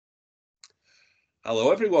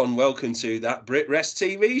Hello, everyone. Welcome to that BritWres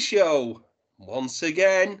TV show. Once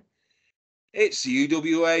again, it's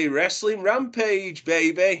UWA Wrestling Rampage,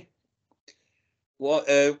 baby. What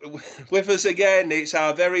with us again? It's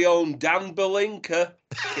our very own Dan Belinka,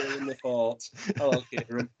 Kieran the Fort. Hello,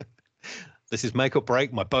 Kieran. This is make or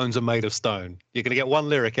break. My bones are made of stone. You're going to get one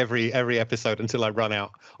lyric every episode until I run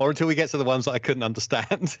out, or until we get to the ones that I couldn't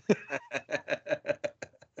understand.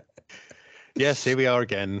 Yes, here we are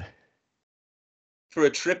again. For a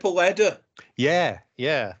triple header. Yeah.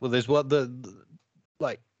 Well, there's what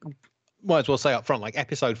might as well say up front. Like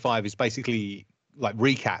episode 5 is basically like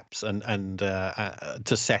recaps and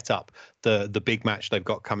to set up the big match they've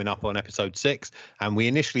got coming up on episode 6. And we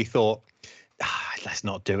initially thought, let's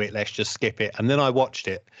not do it. Let's just skip it. And then I watched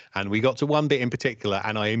it and we got to one bit in particular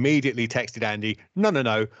and I immediately texted Andy,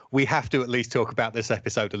 no, we have to at least talk about this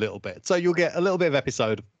episode a little bit. So you'll get a little bit of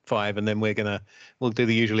episode 5 and then we'll do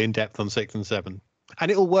the usual in-depth on 6 and 7. And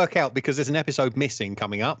it'll work out because there's an episode missing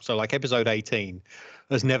coming up. So like episode 18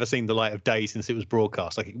 has never seen the light of day since it was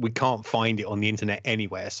broadcast. Like we can't find it on the internet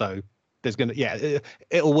anywhere. So there's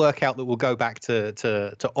it'll work out that we'll go back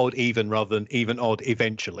to odd even rather than even odd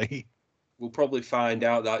eventually. We'll probably find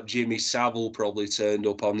out that Jimmy Savile probably turned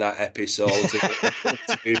up on that episode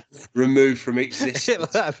to remove from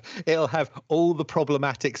existence. It'll have all the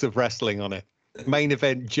problematics of wrestling on it. Main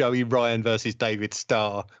event: Joey Ryan versus David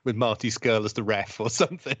Starr with Marty Scurll as the ref or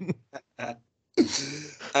something.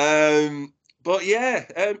 But yeah,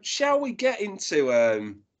 shall we get into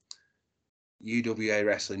UWA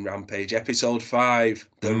Wrestling Rampage episode 5,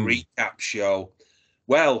 the recap show?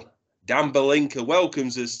 Well, Dan Belinka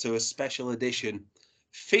welcomes us to a special edition,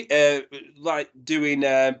 like doing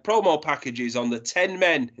promo packages on the 10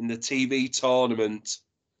 men in the TV tournament.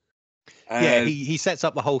 Yeah, he sets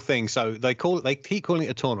up the whole thing. So they keep calling it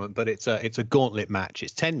a tournament, but it's a gauntlet match.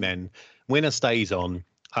 It's 10 men. Winner stays on.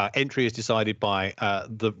 Entry is decided by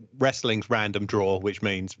the wrestling's random draw, which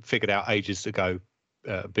means figured out ages ago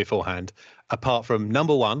beforehand. Apart from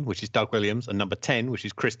number 1, which is Doug Williams, and number 10, which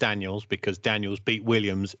is Chris Daniels, because Daniels beat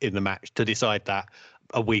Williams in the match to decide that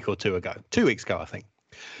a week or 2 ago. 2 weeks ago, I think.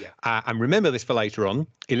 Yeah. And remember this for later on.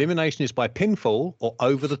 Elimination is by pinfall or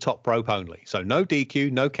over the top rope only. So no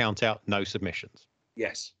DQ, no count out, no submissions.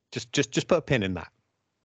 Yes. Just put a pin in that.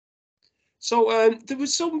 So there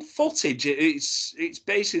was some footage. It's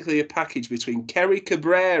basically a package between Kerry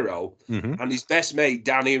Cabrero and his best mate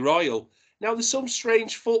Danny Royal. Now, there's some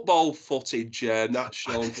strange football footage that's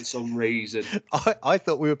shown for some reason. I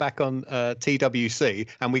thought we were back on TWC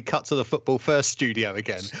and we cut to the Football First studio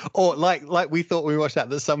again. Or like we thought we watched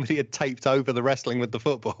that somebody had taped over the wrestling with the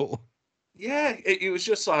football. Yeah, it was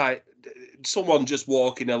just like someone just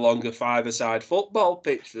walking along a five-a-side football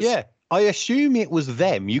pitch. Yeah, I assume it was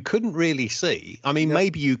them. You couldn't really see. I mean,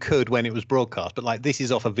 maybe you could when it was broadcast, but like this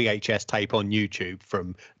is off a VHS tape on YouTube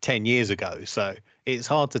from 10 years ago. So it's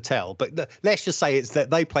hard to tell, but let's just say it's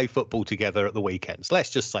that they play football together at the weekends.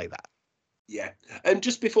 Let's just say that. Yeah, and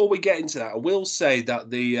just before we get into that, I will say that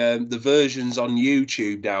the versions on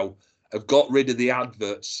YouTube now have got rid of the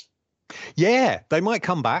adverts. Yeah, they might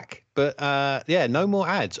come back, but no more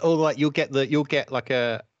ads. Or like you'll get like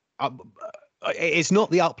a. It's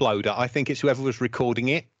not the uploader. I think it's whoever was recording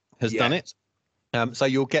it has done it. So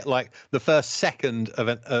you'll get like the first second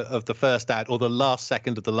of the first ad or the last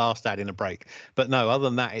second of the last ad in a break. But no, other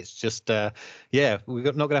than that, it's just we're not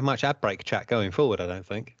going to have much ad break chat going forward, I don't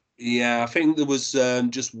think. Yeah, I think there was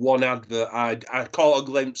just one advert I caught a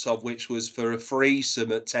glimpse of, which was for a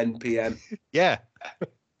threesome at 10 p.m. Yeah.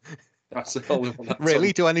 That's the only one.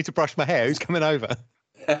 Really? Do I need to brush my hair? Who's coming over?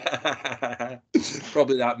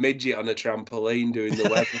 Probably that midget on a trampoline doing the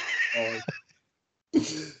weather.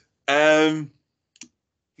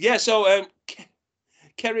 So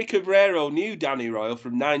Kerry Cabrero knew Danny Royal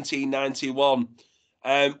from 1991.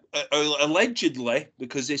 Allegedly,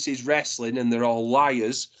 because this is wrestling and they're all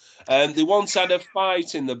liars, they once had a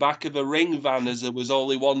fight in the back of a ring van as there was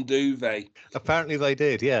only one duvet. Apparently they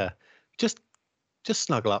did, yeah. Just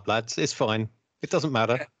snuggle up, lads. It's fine. It doesn't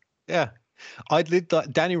matter. Yeah.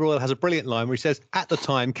 Danny Royal has a brilliant line where he says, at the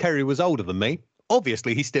time, Kerry was older than me.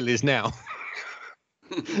 Obviously, he still is now.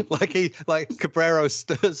 like Cabrero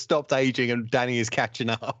stopped aging and Danny is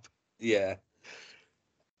catching up. Yeah.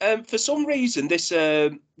 For some reason, this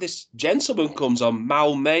gentleman comes on,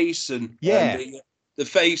 Mal Mason. Yeah. The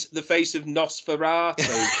face of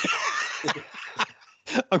Nosferatu.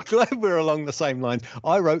 I'm glad we're along the same lines.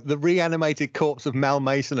 I wrote the reanimated corpse of Mal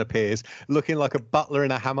Mason appears looking like a butler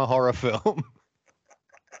in a Hammer horror film.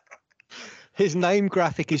 His name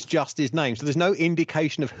graphic is just his name, so there's no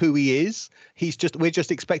indication of who he is. We're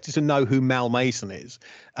just expected to know who Mal Mason is,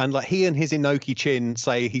 and like he and his Inoki Chin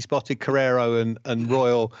say he spotted Carrero and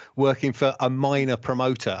Royal working for a minor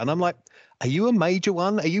promoter, and I'm like, are you a major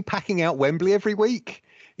one? Are you packing out Wembley every week?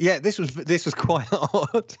 Yeah, this was quite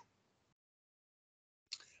odd.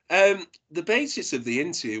 The basis of the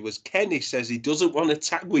interview was Kenny says he doesn't want to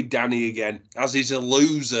tag with Danny again, as he's a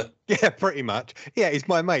loser. Yeah, pretty much. Yeah, he's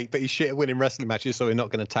my mate, but he's shit at winning wrestling matches, so we're not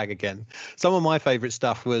going to tag again. Some of my favourite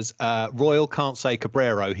stuff was Royal can't say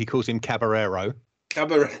Cabrero. He calls him Caballero.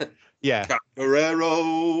 Cabarero. Yeah.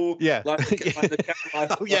 Cabarero. Yeah.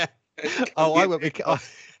 Oh, yeah. Oh, I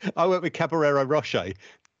went with Caballero Roche.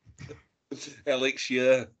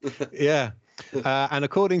 Elixir. Yeah. And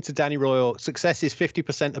according to Danny Royal, success is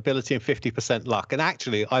 50% ability and 50% luck. And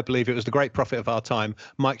actually, I believe it was the great prophet of our time,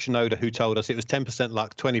 Mike Shinoda, who told us it was 10%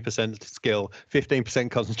 luck, 20% skill,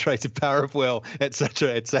 15% concentrated power of will,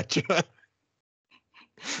 etc., etc.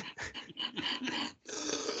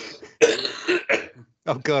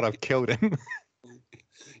 Oh, God, I've killed him.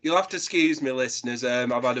 You'll have to excuse me, listeners.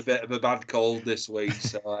 I've had a bit of a bad cold this week,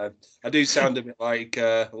 so I do sound a bit like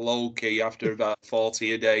low-key after about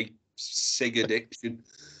 40 a day cig addiction.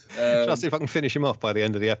 Shall I see if I can finish him off by the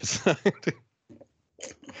end of the episode?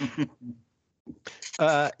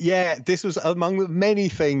 Yeah, this was among the many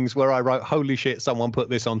things where I wrote, holy shit, someone put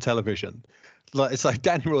this on television. Like, it's like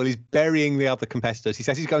Danny Royal is burying the other competitors. He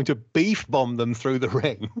says he's going to beef bomb them through the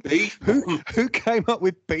ring. Beef bomb? Who came up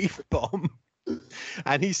with beef bomb?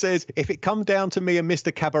 And he says, if it comes down to me and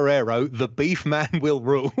Mr. Caballero, the beef man will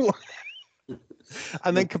rule.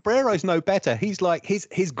 And then Cabrero's no better. He's like,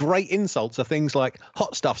 his great insults are things like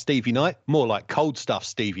hot stuff Stevie Knight, more like cold stuff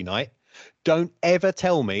Stevie Knight. Don't ever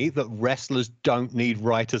tell me that wrestlers don't need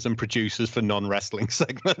writers and producers for non-wrestling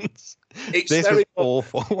segments. This was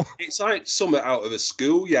awful. It's like something out of a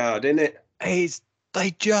schoolyard, isn't it?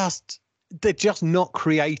 They're just not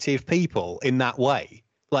creative people in that way.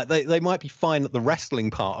 Like they might be fine at the wrestling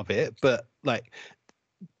part of it, but like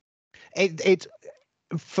it's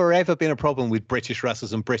forever been a problem with British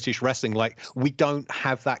wrestlers and British wrestling. Like we don't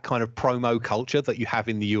have that kind of promo culture that you have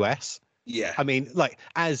in the US. Yeah. I mean, like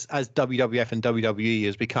as WWF and WWE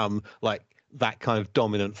has become like that kind of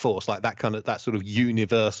dominant force, like that sort of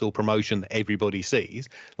universal promotion that everybody sees,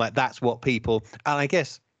 like that's what people, and I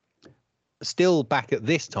guess still back at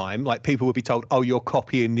this time, like people would be told, oh, you're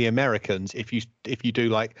copying the Americans if you do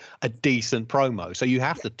like a decent promo. So you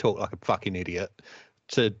have to talk like a fucking idiot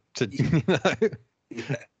to you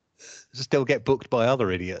know, still get booked by other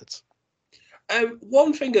idiots.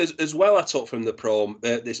 One thing as well I took from the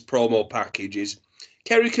this promo package is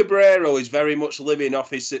Kerry Cabrero is very much living off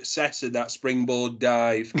his success in that springboard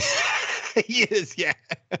dive. He is, yeah.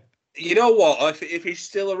 You know what? If he's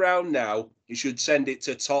still around now, he should send it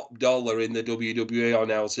to Top Dollar in the WWE on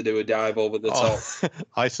how to do a dive over the top.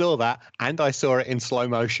 I saw that, and I saw it in slow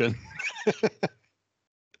motion.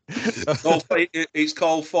 It's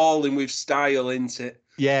called falling with style, isn't it?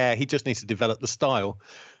 Yeah, he just needs to develop the style.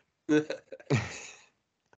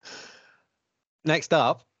 Next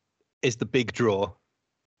up is the big draw.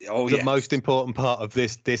 Oh, the most important part of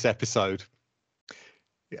this episode.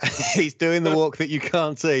 He's doing the walk that you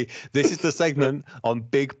can't see. This is the segment on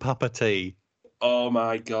Big Papa T. Oh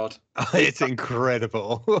my God. It's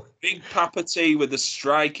incredible. Big Papa T with the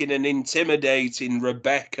striking and intimidating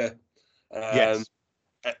Rebecca. Yes.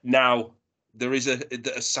 Now, there is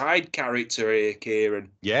a side character here, Kieran.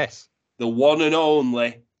 Yes. The one and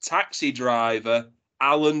only taxi driver,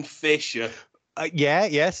 Alan Fisher.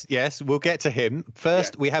 Yes. We'll get to him.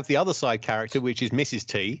 First, we have the other side character, which is Mrs.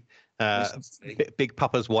 T. Big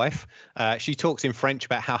Papa's wife. She talks in French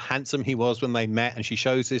about how handsome he was when they met, and she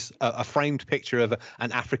shows this a framed picture of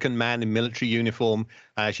an African man in military uniform.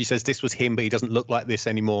 She says this was him, but he doesn't look like this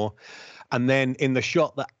anymore. And then in the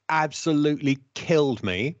shot that absolutely killed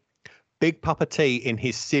me, Big Papa T in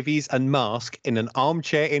his civvies and mask in an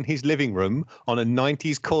armchair in his living room on a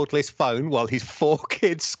 90s cordless phone while his 4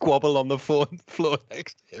 kids squabble on the floor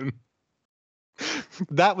next to him.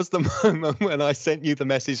 That was the moment when I sent you the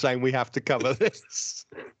message saying we have to cover this.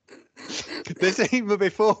 This is even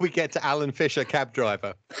before we get to Alan Fisher, cab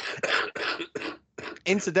driver.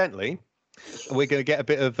 Incidentally, we're going to get a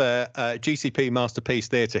bit of GCP Masterpiece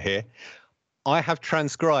Theatre here. I have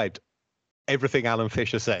transcribed everything Alan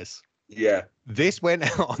Fisher says. Yeah. This went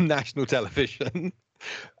out on national television.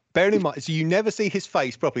 Bearing in mind, so you never see his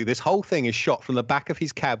face properly. This whole thing is shot from the back of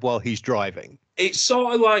his cab while he's driving. It's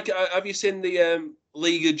sort of like, have you seen the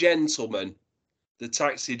League of Gentlemen? The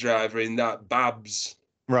taxi driver in that, Babs.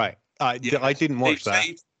 Right. I didn't watch that.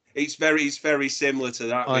 It's very similar to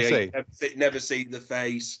that. I see. Never see the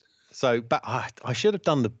face. So, but I should have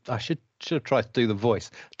done I should have tried to do the voice.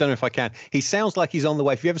 Don't know if I can. He sounds like he's on the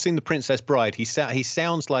way. If you've ever seen The Princess Bride, he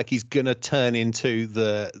sounds like he's gonna turn into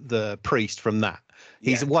the priest from that.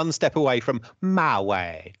 He's one step away from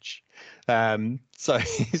marriage. So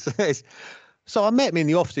he says. So I met him in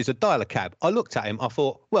the offices at Dial a Cab. I looked at him. I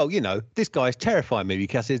thought, well, this guy's terrifying me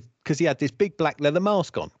because he had this big black leather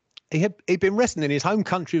mask on. He'd been wrestling in his home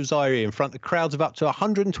country of Zaire in front of crowds of up to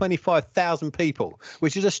 125,000 people,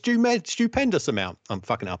 which is a stupendous amount. I'm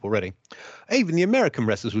fucking up already. Even the American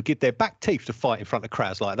wrestlers would give their back teeth to fight in front of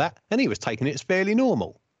crowds like that, and he was taking it as fairly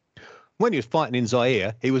normal. When he was fighting in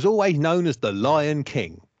Zaire, he was always known as the Lion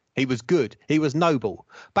King. He was good. He was noble.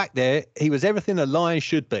 Back there, he was everything a lion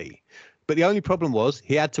should be. But the only problem was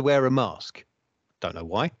he had to wear a mask. Don't know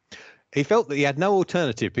why. He felt that he had no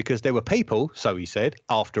alternative because there were people, so he said,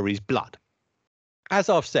 after his blood. As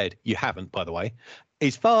I've said, you haven't, by the way,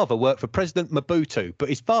 his father worked for President Mobutu, but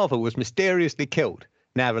his father was mysteriously killed.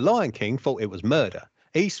 Now, the Lion King thought it was murder.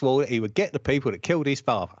 He swore that he would get the people that killed his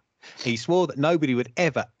father. He swore that nobody would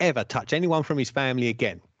ever, ever touch anyone from his family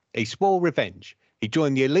again. He swore revenge. He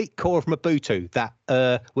joined the elite corps of Mobutu that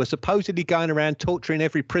were supposedly going around torturing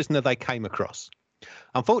every prisoner they came across.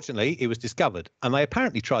 Unfortunately, it was discovered, and they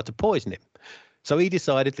apparently tried to poison him. So he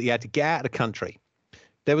decided that he had to get out of the country.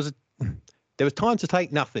 There was time to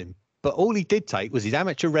take nothing, but all he did take was his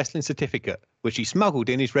amateur wrestling certificate, which he smuggled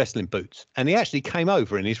in his wrestling boots, and he actually came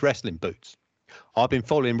over in his wrestling boots. I've been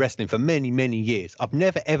following wrestling for many, many years. I've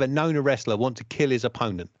never, ever known a wrestler want to kill his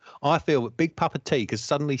opponent. I feel that Big Papa T could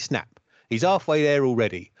suddenly snap. He's halfway there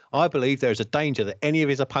already. I believe there is a danger that any of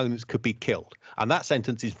his opponents could be killed. And that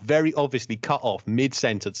sentence is very obviously cut off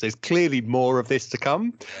mid-sentence. There's clearly more of this to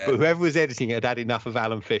come, but whoever was editing it had enough of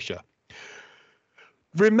Alan Fisher.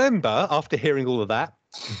 Remember, after hearing all of that,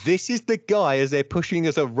 this is the guy as they're pushing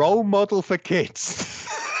as a role model for kids.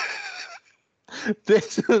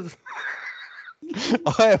 This is...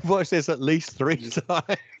 I have watched this at least 3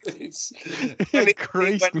 times. It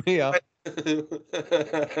creased me up.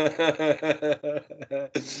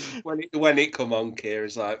 when it come on, Keir,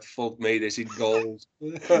 it's like, fuck me, this is gold.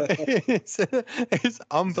 It's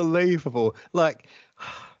unbelievable. Like,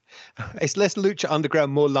 it's less Lucha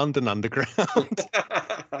Underground, more London Underground.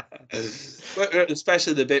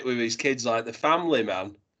 Especially the bit with his kids, like the family,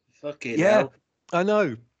 man. Fucking hell. I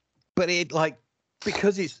know, but it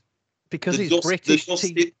because it's British.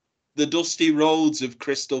 The dusty roads of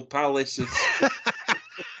Crystal Palace.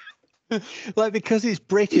 Because it's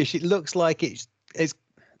British, it looks like it's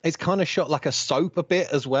kind of shot like a soap a bit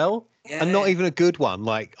as well, and not even a good one.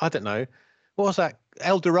 Like, I don't know, what was that,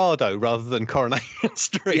 El Dorado rather than Coronation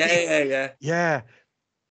Street? Yeah.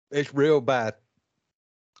 It's real bad.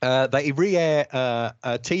 They re-air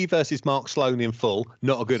T versus Mark Sloan in full,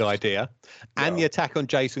 not a good idea, and the attack on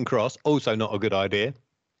Jason Cross, also not a good idea,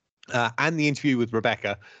 and the interview with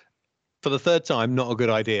Rebecca. For the third time, not a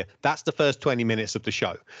good idea. That's the first 20 minutes of the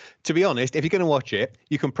show. To be honest, if you're going to watch it,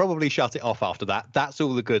 you can probably shut it off after that. That's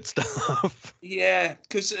all the good stuff. Yeah,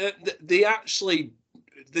 because the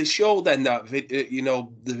show then, that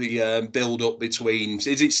the build up between,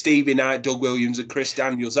 is it Stevie Knight, Doug Williams, and Chris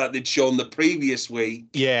Daniels that they'd shown the previous week?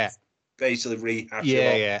 Yeah. Basically rehash.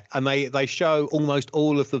 Yeah. And they show almost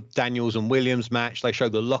all of the Daniels and Williams match. They show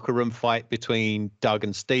the locker room fight between Doug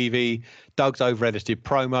and Stevie. Doug's over-edited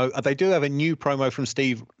promo. They do have a new promo from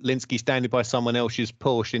Steve Linsky standing by someone else's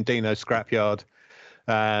Porsche in Dino's scrapyard.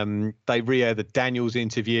 They re-air the Daniels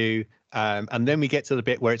interview. And then we get to the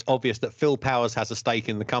bit where it's obvious that Phil Powers has a stake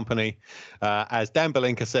in the company. As Dan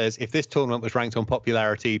Belinka says, if this tournament was ranked on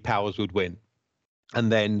popularity, Powers would win.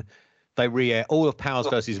 And then they re-air all of Powers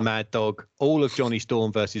versus Mad Dog, all of Johnny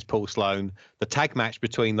Storm versus Paul Sloan, the tag match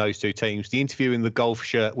between those two teams, the interview in the golf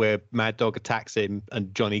shirt where Mad Dog attacks him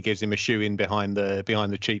and Johnny gives him a shoe in behind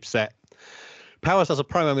the cheap set. Powers does a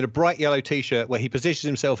promo in a bright yellow T-shirt where he positions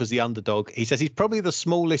himself as the underdog. He says he's probably the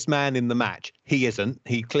smallest man in the match. He isn't.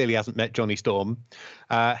 He clearly hasn't met Johnny Storm.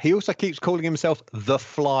 He also keeps calling himself the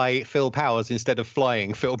Fly Phil Powers instead of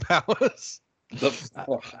Flying Phil Powers.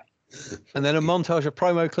 And then a montage of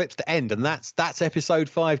promo clips to end, and that's episode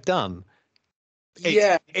 5 done.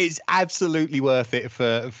 It's absolutely worth it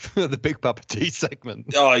for the Big Papa T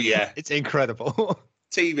segment. Oh yeah, it's incredible.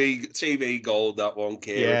 TV gold, that one,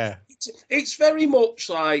 Kieran. Yeah. It's very much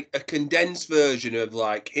like a condensed version of,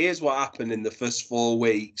 like, here's what happened in the first 4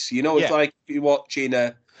 weeks. It's like if you're watching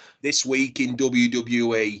This Week in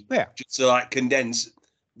WWE. Yeah. Just to, like, condense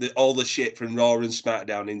all the shit from Raw and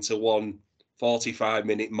SmackDown into one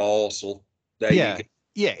 45-minute morsel. There you go.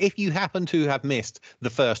 yeah, if you happen to have missed the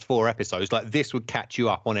first 4 episodes, like this would catch you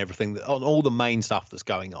up on everything, on all the main stuff that's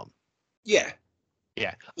going on. Yeah.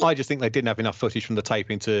 Yeah, I just think they didn't have enough footage from the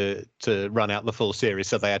taping to run out the full series,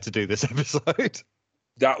 so they had to do this episode.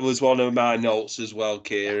 That was one of my notes as well,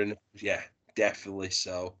 Kieran. Yeah, definitely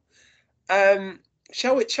so.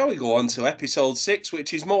 Shall we go on to episode 6,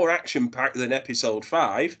 which is more action packed than episode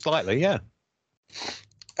 5? Slightly, yeah.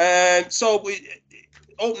 So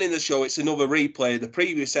opening the show, it's another replay of the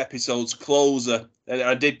previous episode's closer, and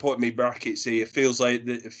I did put in my brackets here. It feels like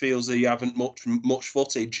you haven't much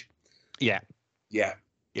footage. Yeah. Yeah.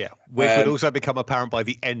 Yeah, which would also become apparent by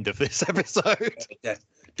the end of this episode.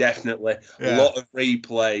 Definitely. Yeah. A lot of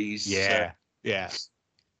replays. Yeah, yeah.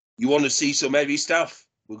 You want to see some heavy stuff?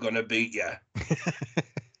 We're going to beat you.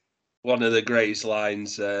 One of the greatest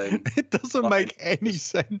lines. It doesn't make any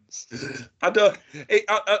sense. I don't.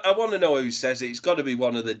 I want to know who says it. It's got to be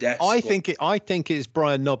one of the Death Squad. I think it's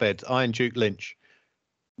Brian Knobhead, Iron Duke Lynch.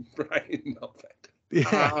 Brian Knobhead.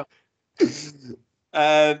 Yeah.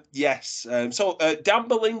 Yes. So Dan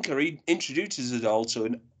Malinka, he introduces us all to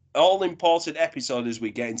an all-important episode as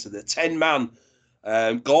we get into the 10-man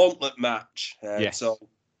gauntlet match. Yes. So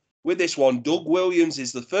with this one, Doug Williams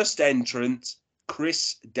is the first entrant.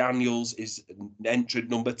 Chris Daniels is entrant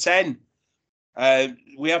number 10.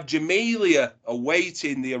 We have Jamelia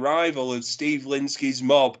awaiting the arrival of Steve Linsky's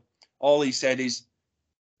mob. All he said is,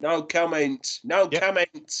 "No comment, no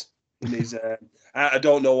comment." In his, I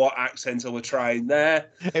don't know what accent I were trying there.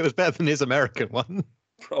 It was better than his American one.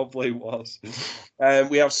 Probably was.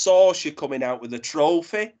 We have Saoirse coming out with a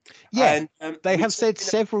trophy. Yeah, and, they have said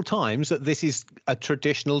several times that this is a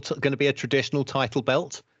traditional, going to be a traditional title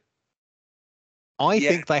belt. I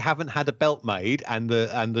think they haven't had a belt made, and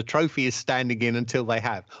the trophy is standing in until they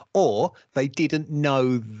have, or they didn't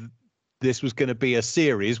know this was going to be a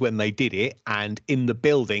series when they did it, and in the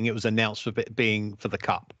building it was announced for it being for the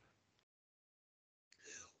cup.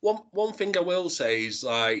 One thing I will say is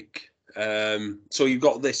like, so you've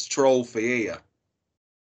got this trophy here.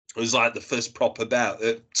 It was like the first proper belt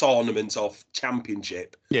tournament of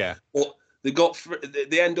championship. Yeah, but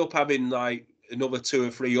they end up having like another 2 or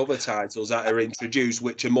 3 other titles that are introduced,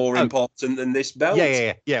 which are more important than this belt.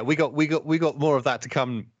 Yeah. We got more of that to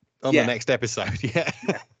come on the next episode. Yeah.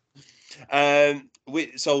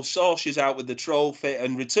 So Saoirse's out with the trophy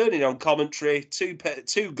and returning on commentary, two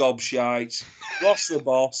gobshites, Ross the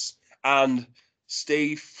Boss and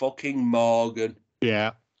Steve fucking Morgan.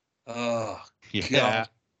 Yeah. Oh, yeah. God.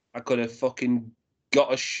 I could have fucking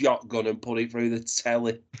got a shotgun and put it through the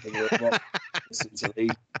telly. Listen to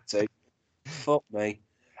these two. Fuck me.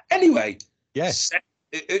 Anyway, yes.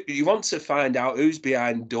 You want to find out who's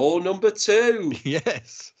behind door number 2?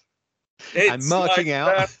 Yes. It's and marching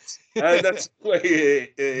out. That, and that's the way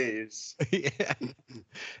it is. Yeah.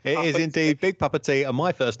 It is indeed Big Papa T. And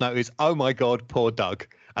my first note is, oh my God, poor Doug.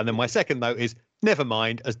 And then my second note is, never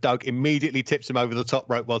mind, as Doug immediately tips him over the top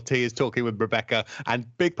rope while T is talking with Rebecca. And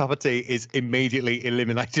Big Papa T is immediately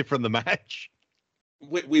eliminated from the match.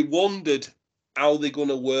 We wondered how they're going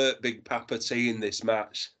to work Big Papa T in this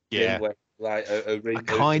match. Yeah. Like I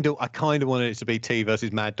kind of wanted it to be T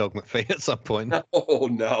versus Mad Dog McPhee at some point. Oh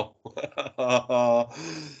no!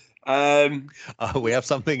 We have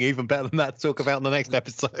something even better than that to talk about in the next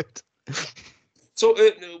episode. So,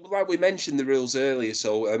 like we mentioned the rules earlier,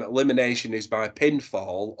 so elimination is by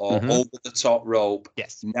pinfall or over the top rope.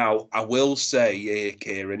 Yes. Now, I will say here,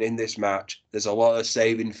 Kieran, in this match, there's a lot of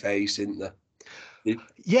saving face, isn't there?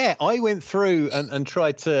 Yeah, I went through and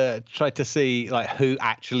tried to see like who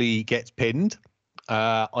actually gets pinned.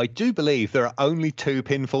 I do believe there are only 2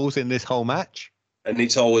 pinfalls in this whole match, and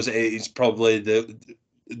it's probably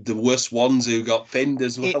the worst ones who got pinned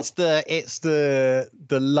as well. It's the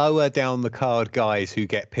lower down the card guys who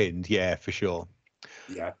get pinned. Yeah, for sure.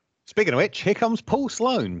 Yeah. Speaking of which, here comes Paul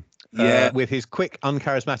Sloan. With his quick,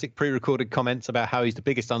 uncharismatic pre-recorded comments about how he's the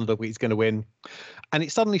biggest underdog he's going to win. And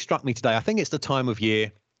it suddenly struck me today, I think it's the time of year,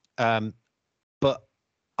 but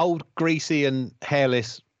old greasy and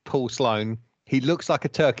hairless Paul Sloan, he looks like a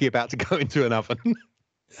turkey about to go into an oven.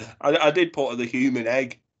 I did put the human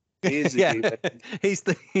egg. He is the human egg.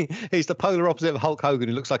 He's the polar opposite of Hulk Hogan,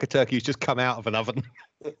 who looks like a turkey who's just come out of an oven.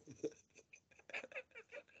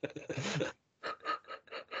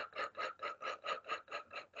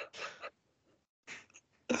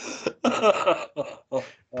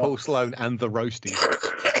 Paul Sloan and the Roasties.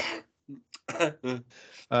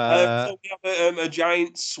 So we have a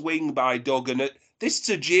giant swing by Doug, and this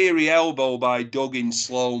Tajiri elbow by Doug in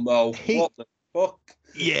slow mo. What the fuck?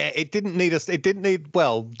 Yeah, it didn't need.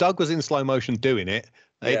 Well, Doug was in slow motion doing it.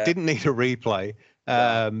 It didn't need a replay.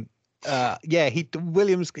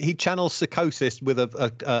 Williams channels psychosis with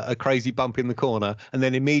a crazy bump in the corner, and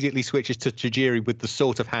then immediately switches to Tajiri with the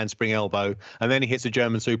sort of handspring elbow, and then he hits a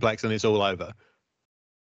German suplex, and it's all over.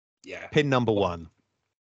 Yeah. Pin number 1.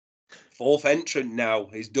 Fourth entrant now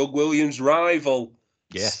is Doug Williams' rival,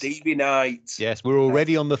 Stevie Knight. Yes, we're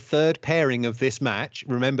already on the third pairing of this match.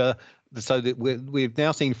 Remember, so that we've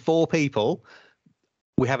now seen 4 people.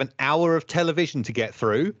 We have an hour of television to get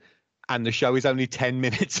through, and the show is only 10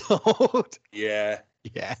 minutes old. Yeah.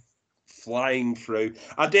 Flying through.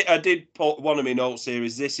 I did put one of my notes here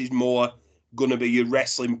is this is more going to be your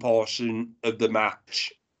wrestling portion of the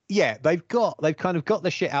match. Yeah, they've kind of got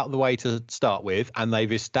the shit out of the way to start with, and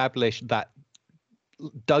they've established that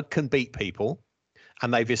Doug can beat people,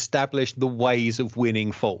 and they've established the ways of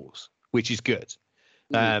winning falls, which is good.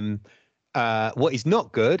 What is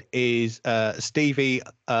not good is Stevie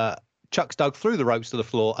chucks Doug through the ropes to the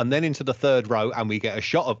floor and then into the third row, and we get a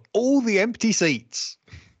shot of all the empty seats.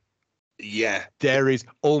 Yeah. There is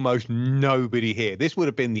almost nobody here. This would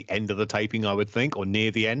have been the end of the taping, I would think, or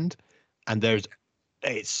near the end. And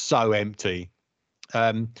it's so empty.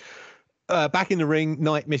 Back in the ring,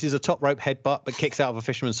 Knight misses a top rope headbutt, but kicks out of a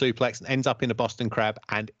fisherman suplex and ends up in a Boston Crab.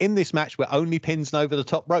 And in this match, where only pins and over the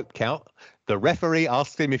top rope count, the referee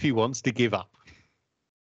asks him if he wants to give up.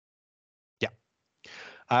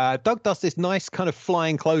 Yeah. Doug does this nice kind of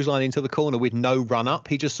flying clothesline into the corner with no run up.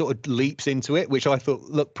 He just sort of leaps into it, which I thought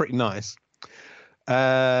looked pretty nice.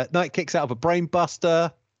 Knight kicks out of a brain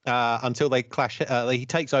buster until they clash. He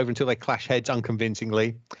takes over until they clash heads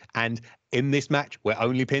unconvincingly. And in this match, where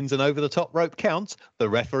only pins and over the top rope counts, the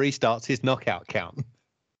referee starts his knockout count.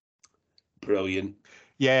 Brilliant.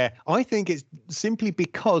 Yeah, I think it's simply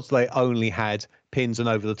because they only had pins and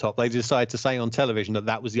over the top. They decided to say on television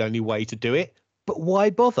that was the only way to do it. But why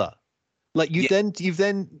bother? Like you've taken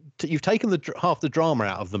half the drama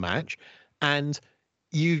out of the match, and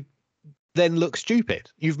you then look stupid.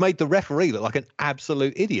 You've made the referee look like an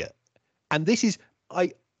absolute idiot. And this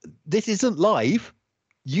isn't live.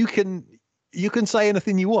 You can say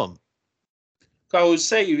anything you want. I would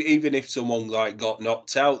say even if someone got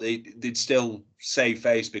knocked out, they'd still save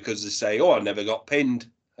face because they say, "Oh, I never got pinned.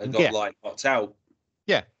 I got knocked out."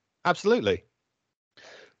 Yeah, absolutely.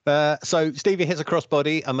 So Stevie hits a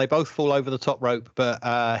crossbody and they both fall over the top rope,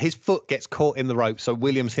 but his foot gets caught in the rope. So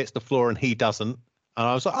Williams hits the floor and he doesn't. And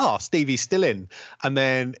I was like, Stevie's still in. And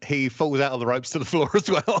then he falls out of the ropes to the floor as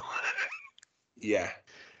well. Yeah.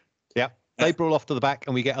 Yep. They brawl off to the back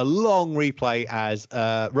and we get a long replay as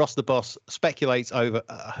Ross the Boss speculates over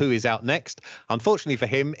who is out next. Unfortunately for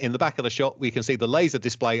him, in the back of the shot, we can see the laser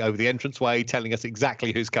display over the entranceway telling us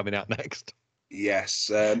exactly who's coming out next. Yes.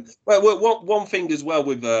 Well, one thing as well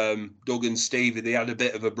with Doug and Stevie, they had a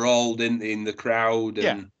bit of a brawl, didn't they, in the crowd?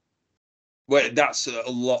 And that's a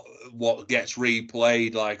lot what gets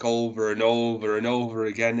replayed over and over and over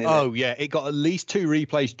again. Yeah. It got at least 2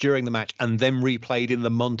 replays during the match and then replayed in the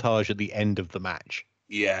montage at the end of the match.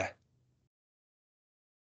 Yeah.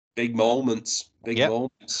 Big moments.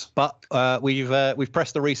 Moments. But we've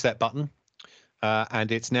pressed the reset button and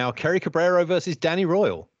it's now Kerry Cabrera versus Danny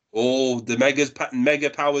Royal. Oh, the mega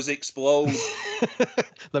powers explode.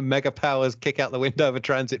 The mega powers kick out the window of a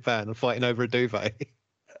transit van and fighting over a duvet.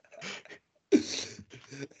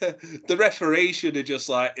 The referee should have just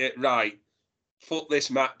foot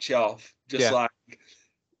this match off.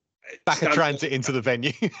 Back a transit into the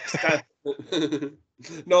venue.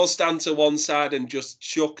 Stand to one side and just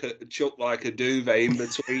chuck like a duvet in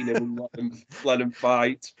between them and let them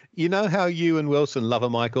fight. You know how you and Wilson love a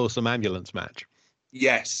Mike Awesome ambulance match?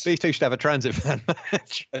 Yes. These two should have a transit van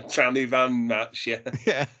match. A tranny van match, yeah.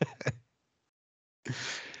 Yeah.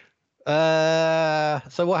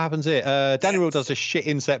 So what happens here? Danny Royal does a shit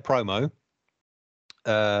inset promo.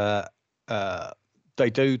 They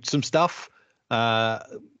do some stuff.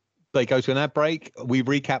 They go to an ad break. We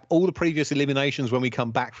recap all the previous eliminations when we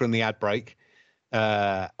come back from the ad break.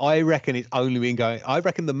 I reckon it's only been going. I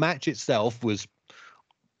reckon the match itself was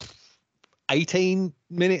 18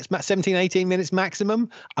 minutes, 17, 18 minutes maximum,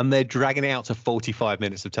 and they're dragging it out to 45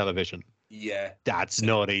 minutes of television. Yeah. That's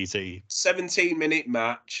not easy. 17-minute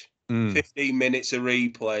match, 15 minutes of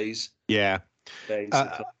replays. Yeah.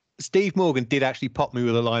 Steve Morgan did actually pop me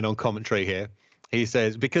with a line on commentary here. He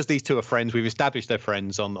says, because these two are friends, we've established they're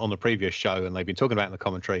friends on the previous show, and they've been talking about it in the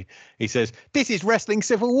commentary. He says, this is wrestling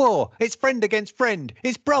civil war. It's friend against friend.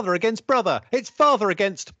 It's brother against brother. It's father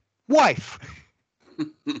against wife.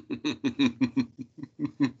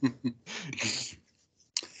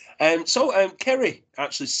 So Kerry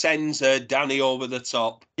actually sends Danny over the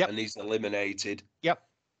top, and he's eliminated. Yep.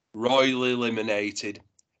 Royally eliminated.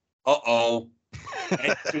 Uh-oh.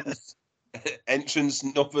 entrance, entrance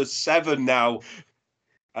number 7 now.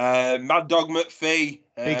 Mad Dog McPhee.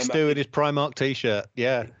 Big Stu in his Primark t-shirt.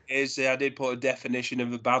 Yeah. I did put a definition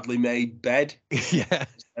of a badly made bed. Yeah.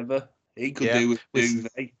 Ever. He could do with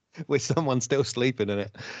duvet. With someone still sleeping in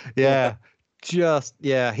it. Yeah. He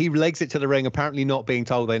legs it to the ring, apparently not being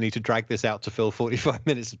told they need to drag this out to fill 45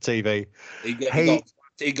 minutes of TV.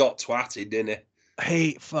 He got twatted, didn't he?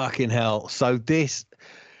 He fucking hell. So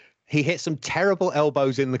he hit some terrible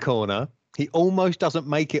elbows in the corner. He almost doesn't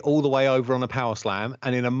make it all the way over on a power slam.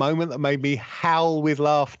 And in a moment that made me howl with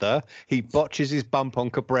laughter, he botches his bump on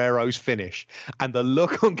Cabrero's finish. And the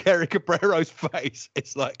look on Kerry Cabrero's face,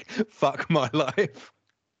 it's like, fuck my life.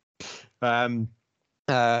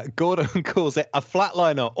 Gordon calls it a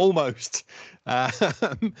flatliner, almost.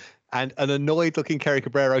 And an annoyed-looking Kerry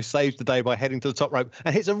Cabrero saves the day by heading to the top rope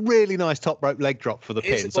and hits a really nice top rope leg drop for the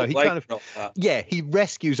pin. So he he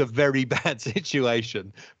rescues a very bad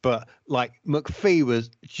situation. But like McPhee was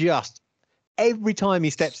just every time he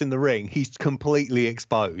steps in the ring, he's completely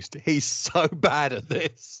exposed. He's so bad at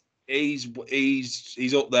this. He's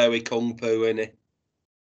up there with Kung Fu, isn't he?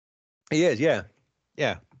 He is, yeah.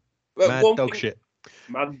 But mad dog shit.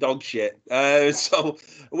 So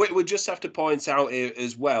we just have to point out here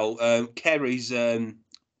as well, Kerry's move,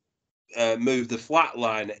 the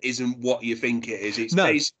flatliner, isn't what you think it is. It's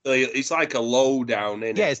basically, it's like a low down,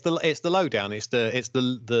 isn't it? It's the low down. It's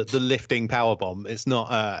the lifting power bomb. It's not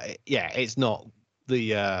it's not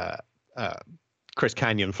the Chris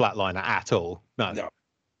Canyon flatliner at all. No.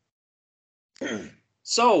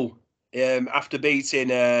 So after beating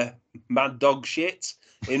Mad Dog Shit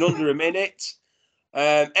in under a minute.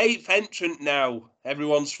 8th entrant now,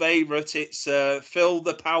 everyone's favourite. It's Phil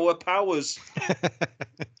the Power Powers.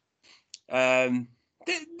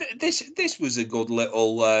 This was a good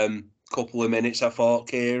little couple of minutes, I thought,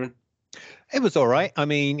 Kieran. It was all right. I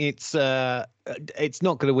mean, it's not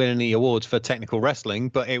going to win any awards for technical wrestling,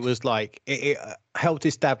 but it was like it helped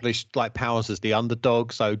establish like Powers as the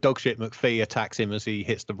underdog. So Dogshit McPhee attacks him as he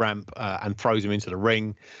hits the ramp and throws him into the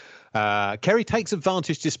ring. Kerry takes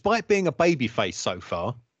advantage despite being a babyface so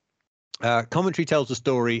far. Commentary tells a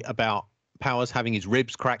story about Powers having his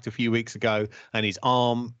ribs cracked a few weeks ago and his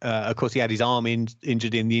arm. Of course, he had his arm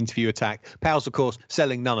injured in the interview attack. Powers, of course,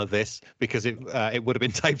 selling none of this because it would have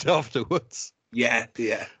been taped afterwards. Yeah.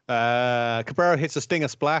 Cabrero hits a stinger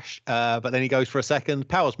splash, but then he goes for a second.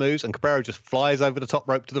 Powers moves and Cabrero just flies over the top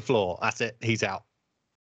rope to the floor. That's it. He's out.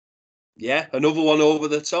 Yeah, another one over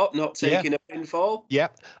the top, not taking a pinfall.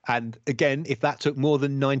 Yep. And again, if that took more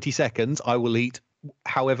than 90 seconds, I will eat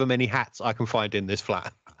however many hats I can find in this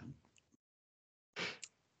flat.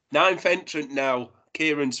 9th entrant now,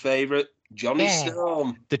 Kieran's favourite, Johnny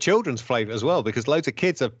Storm. The children's favourite as well, because loads of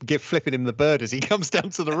kids are flipping him the bird as he comes down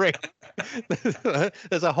to the ring.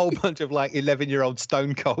 There's a whole bunch of like 11-year-old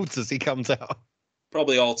stone colds as he comes out.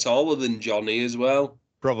 Probably all taller than Johnny as well.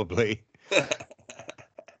 Probably.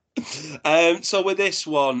 So with this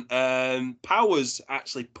one, Powers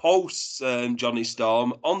actually posts Johnny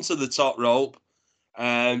Storm onto the top rope.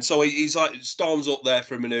 So he's like Storm's up there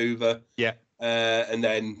for a manoeuvre. Yeah. And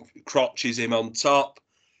then crotches him on top.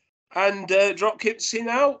 And drop kicks him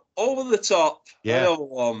out over the top. Yeah.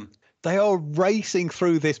 They are racing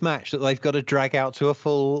through this match that they've got to drag out to a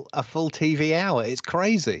full TV hour. It's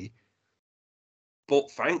crazy.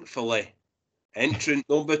 But thankfully, entrant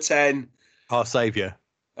number 10.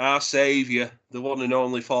 Our saviour, the one and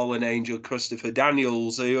only fallen angel, Christopher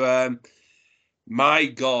Daniels, who, my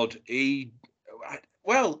God, I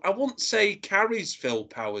wouldn't say carries Phil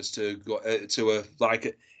Powers to a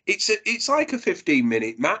like it's like a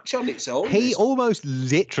 15-minute match on its own. He almost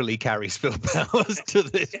literally carries Phil Powers to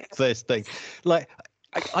this thing. Like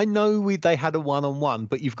I know they had a one-on-one,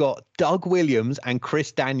 but you've got Doug Williams and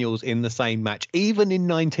Chris Daniels in the same match, even in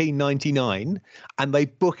 1999, and they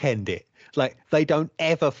bookend it. Like they don't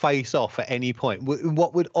ever face off at any point.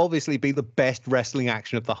 What would obviously be the best wrestling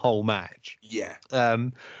action of the whole match. Yeah.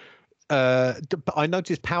 I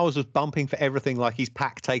noticed Powers was bumping for everything like he's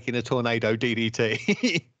Pac taking a tornado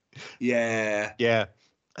DDT. Yeah.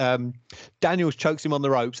 Daniels chokes him on the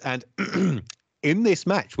ropes, and in this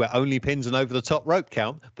match where only pins and over the top rope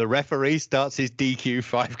count, the referee starts his DQ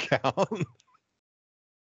 5 count.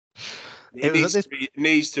 He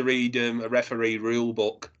needs to read a referee rule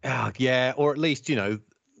book. Yeah, or at least,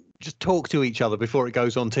 just talk to each other before it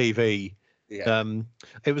goes on TV. Yeah.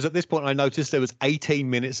 It was at this point I noticed there was 18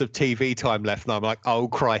 minutes of TV time left, and I'm like, oh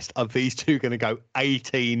Christ, are these two going to go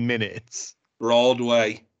 18 minutes?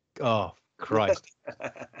 Broadway. Oh Christ.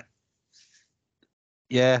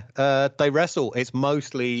 Yeah, they wrestle. It's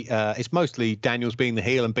mostly Daniels being the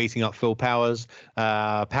heel and beating up Phil Powers.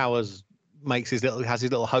 Powers has his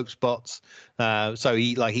little hope spots. So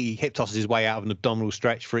he hip tosses his way out of an abdominal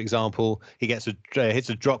stretch, for example. He hits a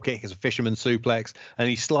drop kick, hits a fisherman suplex, and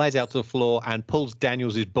he slides out to the floor and pulls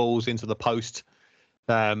Daniels' balls into the post.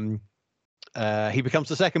 He becomes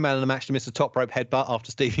the second man in the match to miss a top rope headbutt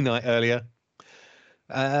after Stevie Knight earlier.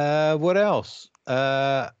 What else?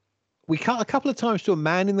 We cut a couple of times to a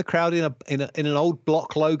man in the crowd in an old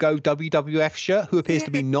block logo WWF shirt who appears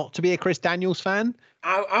to be not to be a Chris Daniels fan.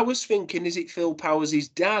 I was thinking, is it Phil Powers'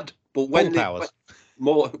 dad? But Powers.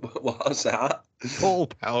 What was that? Paul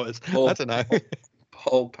Powers. I don't know.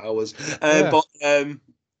 Paul Powers.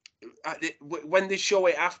 When they show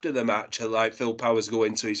it after the match, like Phil Powers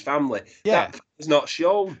going to his family, that is not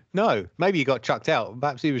shown. No, maybe he got chucked out.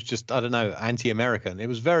 Perhaps he was just, I don't know, anti-American. It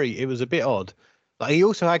was a bit odd. Like, he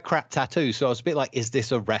also had crap tattoos, so I was a bit like, is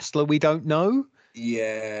this a wrestler we don't know?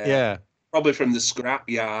 Yeah. Probably from the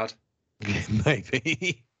scrapyard.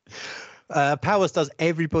 Maybe. Powers does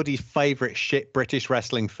everybody's favourite shit British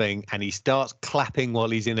wrestling thing, and he starts clapping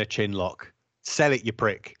while he's in a chin lock. Sell it, you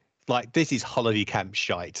prick. Like, this is holiday camp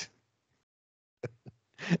shite.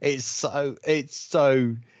 It's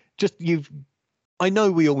so just I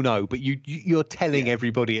know we all know, but you're telling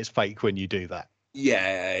everybody it's fake when you do that.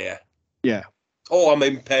 Yeah. Oh, I'm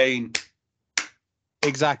in pain.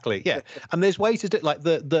 Exactly. Yeah. And there's ways to do, like,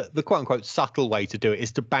 the quote unquote subtle way to do it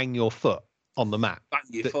is to bang your foot on the mat. Bang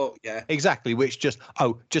your foot, yeah. Exactly, which just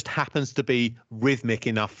happens to be rhythmic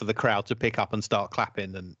enough for the crowd to pick up and start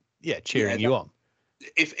clapping and cheering you on.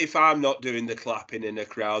 If I'm not doing the clapping in a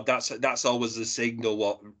crowd, that's always the signal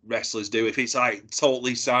what wrestlers do. If it's like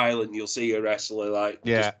totally silent, you'll see a wrestler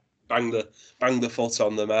just bang the foot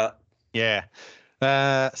on the mat. Yeah.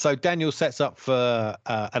 So Daniel sets up for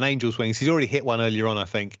an Angel's Wings. He's already hit one earlier on, I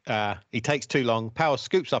think. He takes too long. Power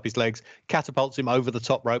scoops up his legs, catapults him over the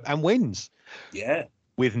top rope, and wins. Yeah.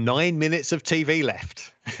 With 9 minutes of TV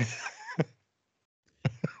left.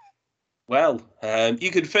 Well,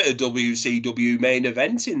 you could fit a WCW main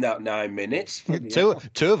event in that 9 minutes. Two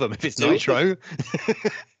of them, if it's Nitro.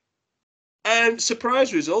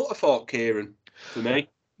 Surprise result, I thought, Kieran, for me.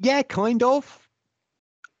 Yeah, kind of.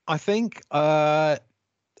 I think. Do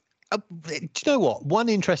you know what? One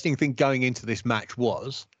interesting thing going into this match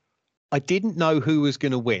was I didn't know who was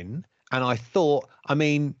going to win, and I thought, I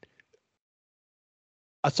mean,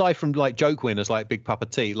 aside from like joke winners like Big Papa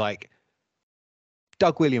T, like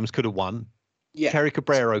Doug Williams could have won. Yeah. Terry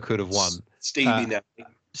Cabrero could have won. Stevie Knight.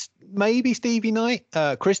 Maybe Stevie Knight.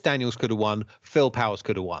 Chris Daniels could have won. Phil Powers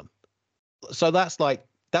could have won. So that's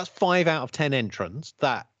 5 out of 10 entrants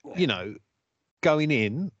that, going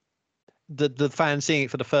in, the fan seeing it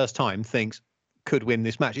for the first time thinks could win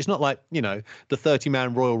this match. It's not like, the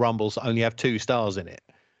 30-man Royal Rumbles only have 2 stars in it.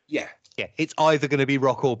 Yeah. Yeah. It's either going to be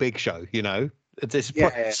Rock or Big Show,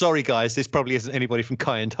 Sorry, guys, this probably isn't anybody from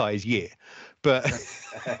Kai and Tai's year. But,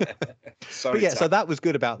 sorry, so that was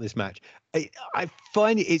good about this match. I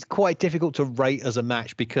find it's quite difficult to rate as a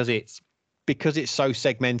match because it's so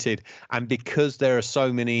segmented and because there's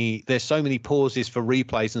so many pauses for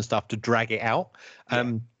replays and stuff to drag it out.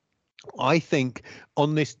 I think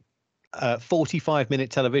on this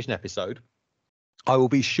 45-minute television episode, I will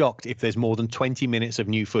be shocked if there's more than 20 minutes of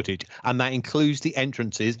new footage, and that includes the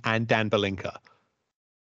entrances and Dan Belinka.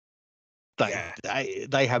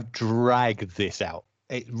 They have dragged this out.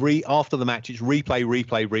 After the match, it's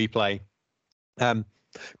replay.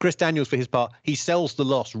 Chris Daniels, for his part, he sells the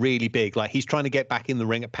loss really big. Like, he's trying to get back in the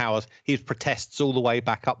ring at Powers. He protests all the way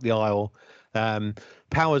back up the aisle.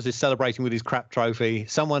 Powers is celebrating with his crap trophy.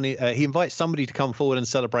 He invites somebody to come forward and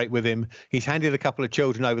celebrate with him. He's handed a couple of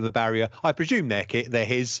children over the barrier. I presume they're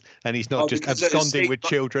his, and he's not just absconding with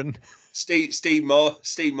children. Steve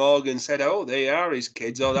Morgan said, "Oh, they are his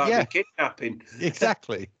kids, or that'd be kidnapping."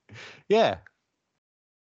 Exactly. Yeah.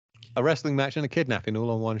 A wrestling match and a kidnapping all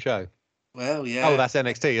on one show. Well, yeah. Oh, that's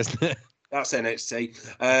NXT, isn't it? That's NXT.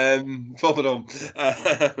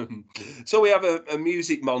 So we have a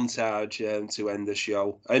music montage to end the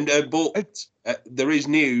show. And but there is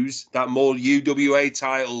news that more UWA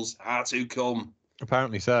titles are to come.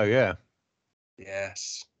 Apparently so, yeah.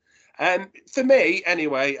 Yes. For me,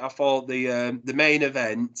 anyway, I thought the main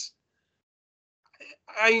event,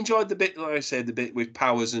 I enjoyed the bit, like I said, the bit with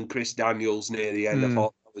Powers and Chris Daniels near the end. I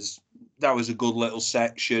thought that was a good little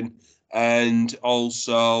section. And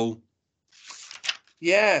also,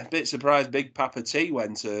 a bit surprised Big Papa T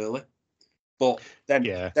went early. But then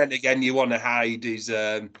again, you want to hide his,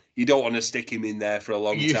 you don't want to stick him in there for a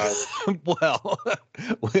long time. Well,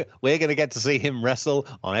 we're going to get to see him wrestle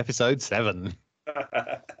on episode 7.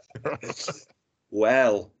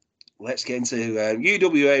 Well, let's get into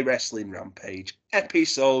UWA Wrestling Rampage,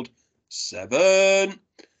 episode 7.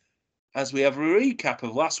 As we have a recap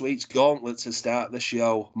of last week's gauntlet to start the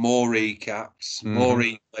show. More recaps, more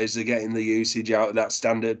replays. Are getting the usage out of that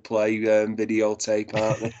standard play videotape,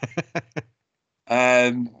 aren't they?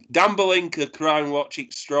 Dan Belinka, Crime Watch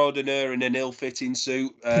extraordinaire in an ill-fitting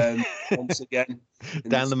suit once again.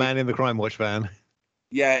 Dan the man in the Crime Watch van.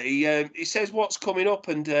 Yeah, he says what's coming up,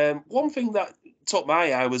 and one thing that took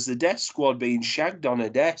my eye was the Death Squad being shagged on a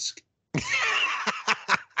desk.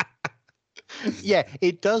 Yeah,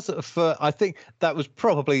 it does. I think that was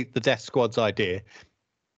probably the Death Squad's idea,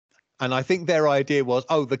 and I think their idea was,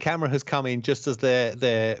 oh, the camera has come in just as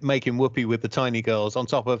they're making whoopee with the tiny girls on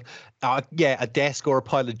top of, a desk or a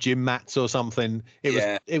pile of gym mats or something.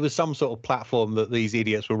 It was some sort of platform that these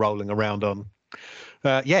idiots were rolling around on.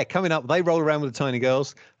 Coming up, they roll around with the tiny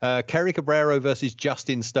girls. Kerry Cabrera versus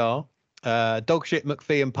Justin Starr. Dogshit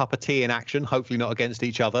McPhee and Papa T in action, hopefully not against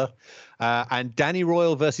each other. And Danny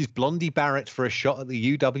Royal versus Blondie Barrett for a shot at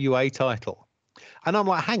the UWA title. And I'm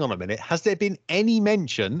like, hang on a minute. Has there been any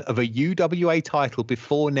mention of a UWA title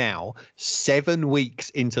before now, 7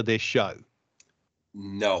 weeks into this show?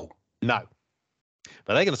 No.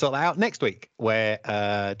 But they're going to sort that out next week, where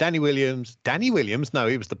Danny Williams, no,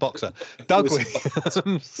 he was the boxer. Doug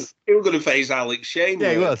Williams. He was going to face Alex Shane.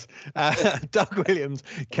 Yeah, he was. Doug Williams,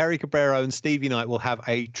 Kerry Cabrera, and Stevie Knight will have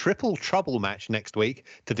a triple trouble match next week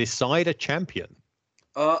to decide a champion.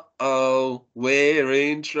 Uh-oh, we're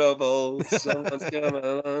in trouble. Someone's coming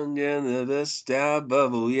along in the star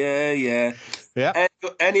bubble. Yeah.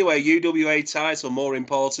 Anyway, UWA title more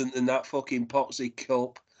important than that fucking Poxy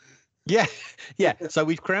Cup. Yeah. So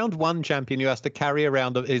we've crowned one champion who has to carry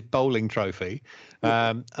around his bowling trophy.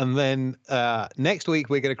 And then next week,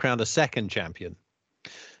 we're going to crown a second champion.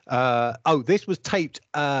 This was taped.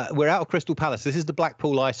 We're out of Crystal Palace. This is the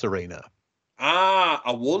Blackpool Ice Arena.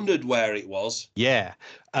 I wondered where it was. Yeah.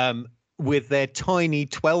 With their tiny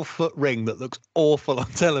 12-foot ring that looks awful on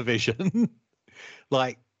television.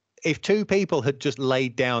 Like, if two people had just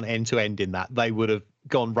laid down end to end in that, they would have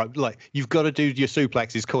gone right. Like, you've got to do your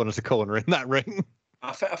suplexes corner to corner in that ring.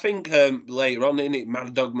 I think later on in it,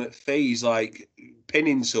 Mad Dog McPhee's like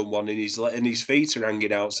pinning someone and his feet are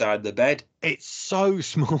hanging outside the bed. It's so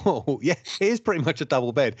small. Yeah, it is pretty much a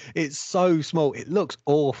double bed. It's so small. It looks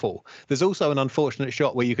awful. There's also an unfortunate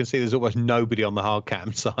shot where you can see there's almost nobody on the hard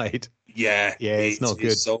cam side. Yeah, it's not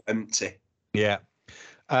good. It's so empty. Yeah.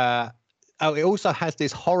 It also has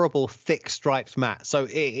this horrible thick stripes mat. So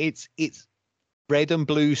it's red and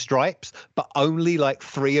blue stripes, but only like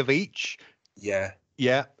 3 of each. Yeah,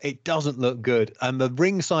 it doesn't look good. And the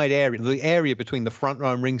ringside area, the area between the front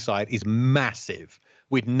row and ringside is massive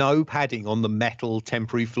with no padding on the metal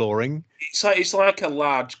temporary flooring. It's like a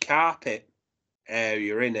large carpet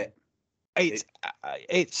area, isn't it? This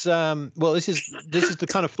is the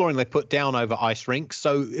kind of flooring they put down over ice rinks.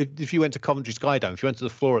 So if you went to Coventry Sky Dome, if you went to the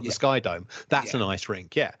floor at the Sky Dome, that's an ice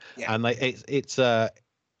rink. Yeah. And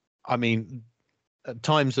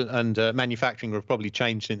times and manufacturing have probably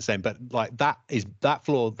changed since then, but like that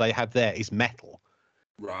floor they have there is metal,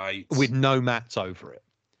 right, with no mats over it.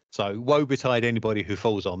 So woe betide anybody who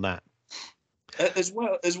falls on that. As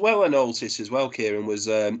well, I noticed as well, Kieran, was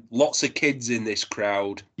lots of kids in this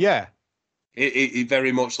crowd. Yeah, it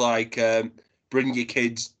very much like bring your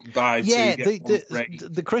kids by. Yeah,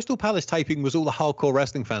 the Crystal Palace taping was all the hardcore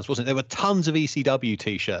wrestling fans, wasn't it? There were tons of ECW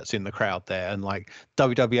t-shirts in the crowd there, and like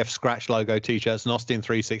WWF scratch logo t-shirts and Austin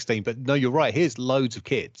 316. But no, you're right. Here's loads of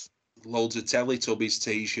kids. Loads of Teletubbies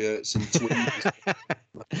t-shirts and twins.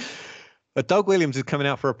 Doug Williams is coming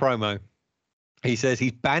out for a promo. He says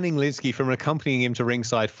he's banning Linsky from accompanying him to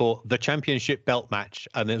ringside for the championship belt match.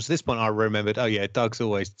 And it was this point I remembered, oh yeah, Doug's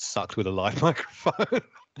always sucked with a live microphone.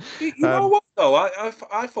 You know what though?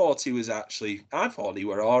 I thought he was I thought he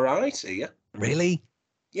were all right here. Really?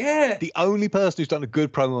 Yeah. The only person who's done a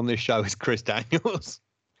good promo on this show is Chris Daniels.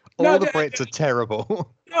 All the Brits are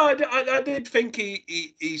terrible. No, I did think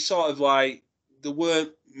he sort of like there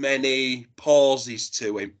weren't many pauses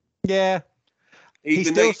to him. Yeah.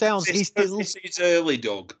 He's early,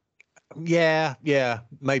 Doug. Yeah,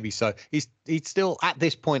 maybe so. He's still, at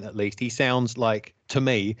this point at least, he sounds like, to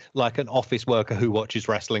me, like an office worker who watches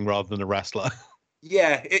wrestling rather than a wrestler.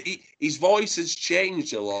 Yeah, his voice has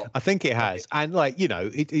changed a lot. I think it has. And like,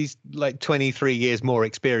 he's like 23 years more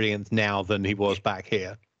experienced now than he was back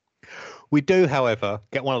here. We do, however,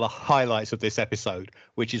 get one of the highlights of this episode,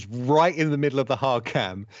 which is right in the middle of the hard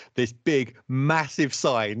cam, this big, massive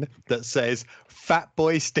sign that says, Fat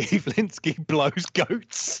Boy Steve Linsky blows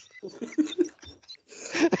goats.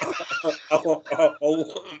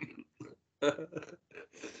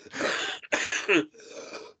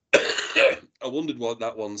 I wondered what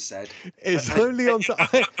that one said. It's only on. I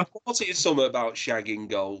thought it was something about shagging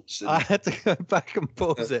goats. I had to go back and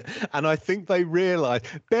pause it, and I think they realised.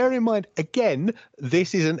 Bear in mind, again,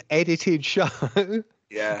 this is an edited show.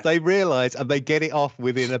 Yeah. They realise and they get it off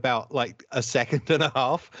within about like a second and a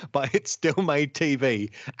half, but it's still made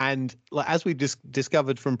TV. And like as we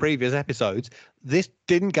discovered from previous episodes, this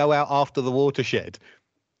didn't go out after the watershed.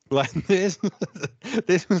 Like this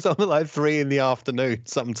was on at like 3 PM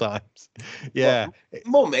sometimes. Yeah.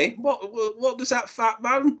 Mummy, what does that fat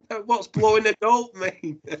man? What's blowing a goat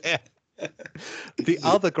mean? Yeah. The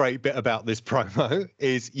other great bit about this promo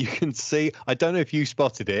is you can see, I don't know if you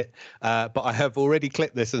spotted it, but I have already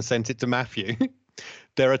clipped this and sent it to Matthew.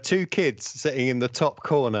 There are 2 kids sitting in the top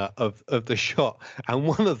corner of the shot, and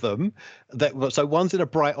one of them, so one's in a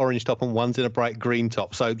bright orange top and one's in a bright green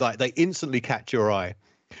top. So like they instantly catch your eye.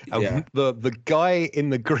 And Yeah. the guy in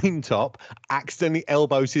the green top accidentally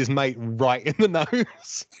elbows his mate right in the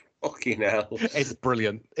nose. Fucking hell. It's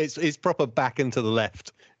brilliant. It's proper back and to the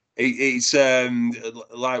left. It's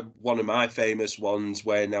like one of my famous ones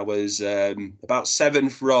when I was about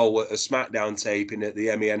 7th row at a SmackDown taping at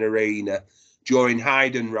the MEN Arena during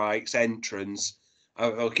Heidenreich's entrance. I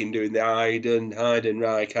fucking doing the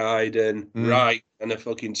Heidenreich, right, and I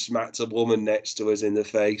fucking smacked a woman next to us in the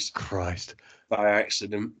face. Christ. By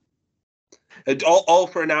accident. And all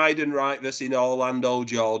for an Heidenreich versus an Orlando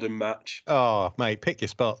Jordan match. Oh, mate, pick your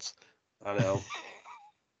spots. I know.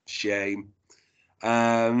 Shame.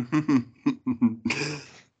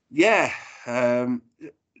 Yeah.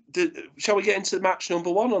 Shall we get into match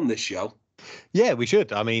number 1 on this show? Yeah, we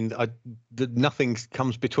should. I mean, nothing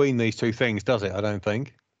comes between these 2 things, does it? I don't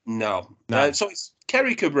think. No. So it's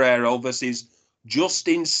Kerry Cabrera versus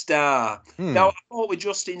Justin Starr. Now, I thought with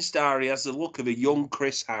Justin Starr, he has the look of a young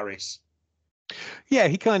Chris Harris. Yeah,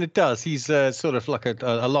 he kind of does. He's sort of like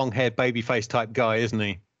a long-haired babyface type guy, isn't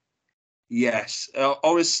he? Yes.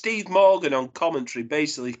 Or as Steve Morgan on commentary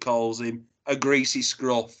basically calls him, a greasy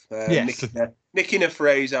scruff. Yes. Nicking a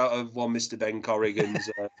phrase out of one Mr. Ben Corrigan's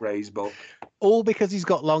phrase book. All because he's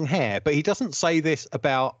got long hair, but he doesn't say this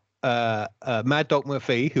about Mad Dog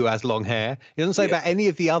McPhee, who has long hair. He doesn't say about any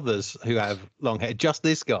of the others who have long hair, just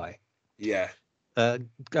this guy. Yeah.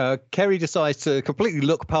 Kerry decides to completely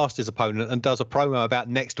look past his opponent and does a promo about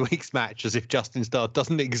next week's match as if Justin Starr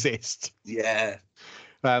doesn't exist. Yeah.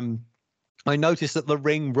 I noticed that the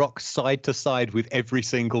ring rocks side to side with every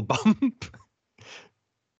single bump.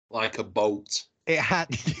 Like a boat. It had,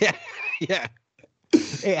 yeah.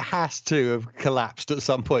 It has to have collapsed at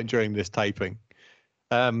some point during this taping.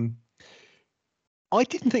 I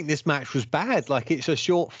didn't think this match was bad. Like, it's a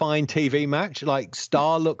short, fine TV match. Like,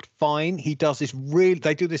 Starr looked fine. He does this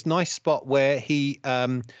they do this nice spot where he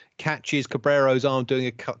catches Cabrero's arm doing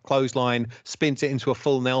a clothesline, spins it into a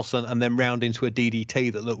full Nelson, and then round into a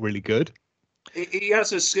DDT that looked really good. He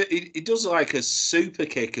has he does like a super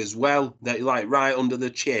kick as well, that like right under the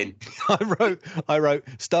chin. I wrote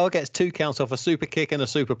Starr gets 2 counts off a super kick and a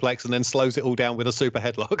superplex and then slows it all down with a super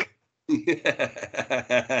headlock.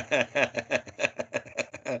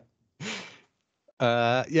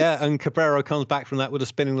 And Cabrero comes back from that with a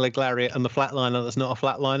spinning leg lariat and the flatliner that's not a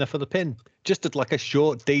flatliner for the pin. Just like a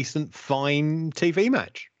short, decent, fine TV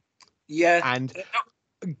match. Yeah. And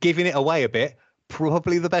giving it away a bit,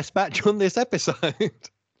 probably the best match on this episode.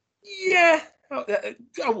 Yeah.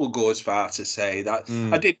 I will go as far to say that.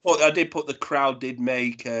 I did put the crowd did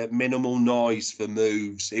make minimal noise for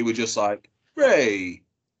moves. It was just like, Ray.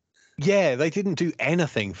 Yeah, they didn't do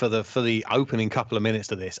anything for the opening couple of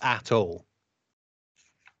minutes of this at all.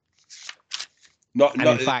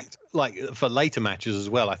 In fact, like for later matches as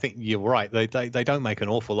well, I think you're right. They don't make an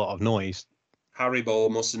awful lot of noise.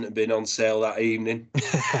 Haribo mustn't have been on sale that evening.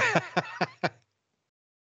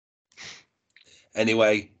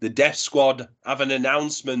 Anyway, the Death Squad have an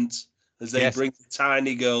announcement as they bring the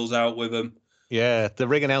tiny girls out with them. Yeah, the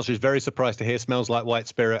ring announcer is very surprised to hear "Smells Like White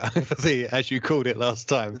Spirit" over as you called it last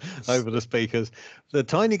time, over the speakers. The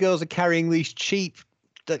tiny girls are carrying these cheap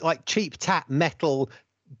tap metal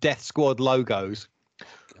Death Squad logos.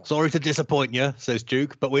 Sorry to disappoint you, says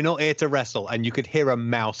Duke, but we're not here to wrestle. And you could hear a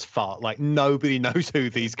mouse fart. Like, nobody knows who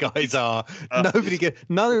these guys are.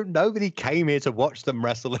 Nobody came here to watch them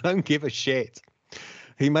wrestle. They don't give a shit.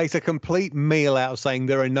 He makes a complete meal out of saying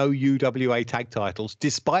there are no UWA tag titles,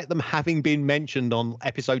 despite them having been mentioned on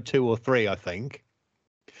episode 2 or 3, I think.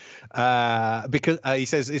 Because he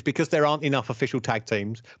says it's because there aren't enough official tag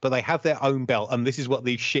teams, but they have their own belt, and this is what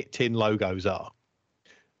these shit tin logos are.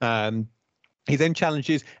 He then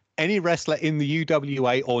challenges any wrestler in the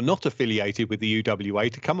UWA or not affiliated with the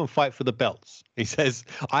UWA to come and fight for the belts. He says,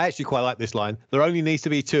 I actually quite like this line. There only needs to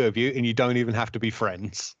be 2 of you and you don't even have to be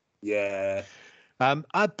friends. Yeah. But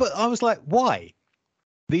I was like, why?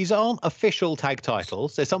 These aren't official tag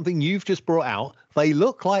titles. They're something you've just brought out. They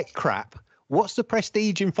look like crap. What's the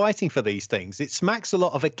prestige in fighting for these things? It smacks a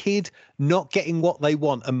lot of a kid not getting what they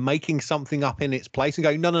want and making something up in its place and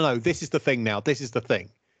going, no, this is the thing now. This is the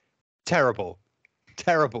thing. Terrible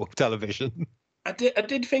television. I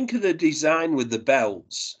did think of the design with the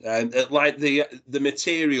belts, like the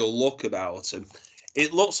material look about them.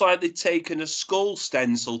 It looks like they've taken a skull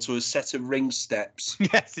stencil to a set of ring steps.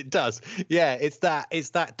 Yes, it does. Yeah, it's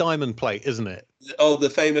that diamond plate, isn't it? Oh, the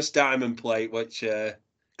famous diamond plate, which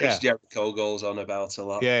Chris Jericho goes on about a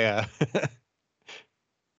lot. Yeah.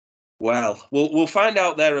 Well, we'll find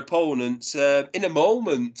out their opponents in a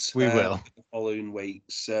moment. We will. The following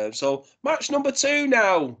weeks. So match number 2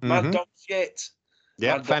 now. Mad Dog Shit.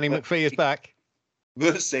 Yeah, Fanny McPhee is back.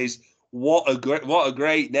 Versus what a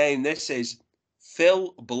great name this is.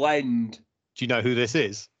 Phil Blend. Do you know who this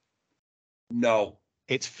is? No.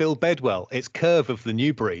 It's Phil Bedwell. It's Curve of the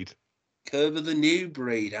New Breed. Curve of the New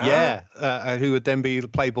Breed. Huh? Yeah, who would then be the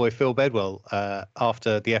Playboy Phil Bedwell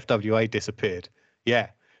after the FWA disappeared. Yeah,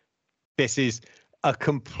 this is a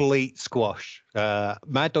complete squash.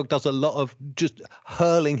 Mad Dog does a lot of just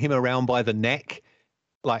hurling him around by the neck.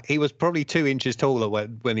 Like, he was probably 2 inches taller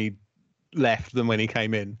when he left than when he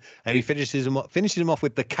came in, and he finishes him off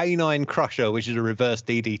with the Canine Crusher, which is a reverse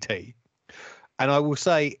DDT. And I will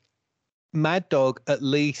say, Mad Dog at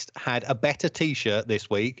least had a better t-shirt this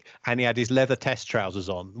week, and he had his leather test trousers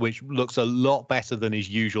on, which looks a lot better than his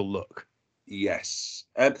usual look. Yes.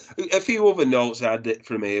 A few other notes I had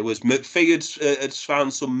from here was McPhee had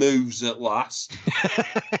found some moves at last.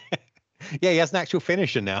 Yeah, he has an actual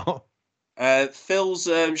finisher now. Phil's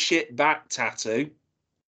shit back tattoo.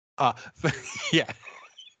 Yeah.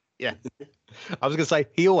 I was going to say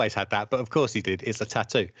he always had that, but of course he did. It's a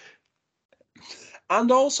tattoo.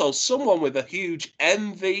 And also someone with a huge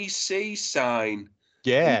MVC sign.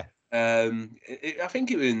 Yeah. I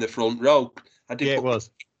think it was in the front row. It was.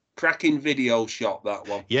 Cracking video shot, that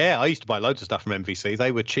one. Yeah, I used to buy loads of stuff from MVC.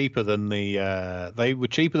 They were cheaper than the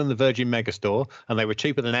Virgin Megastore, and they were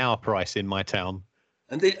cheaper than our price in my town.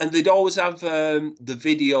 And they'd always have the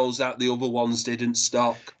videos that the other ones didn't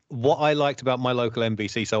stock. What I liked about my local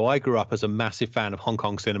MVC, so I grew up as a massive fan of Hong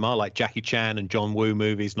Kong cinema, like Jackie Chan and John Woo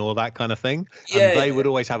movies and all that kind of thing. Yeah, and they would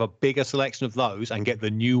always have a bigger selection of those and get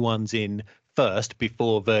the new ones in first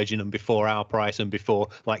before Virgin and before our price and before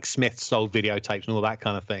like Smith sold videotapes and all that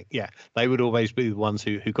kind of thing. Yeah, they would always be the ones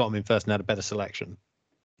who got them in first and had a better selection.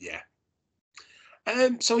 Yeah.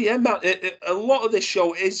 So yeah, Matt, a lot of this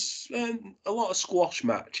show is a lot of squash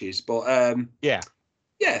matches, but yeah,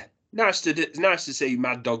 nice to see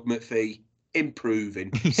Mad Dog McPhee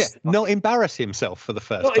improving. Yeah, not embarrass himself for the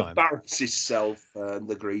first time. Not embarrass himself,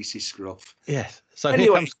 the greasy scruff. Yes. So anyway,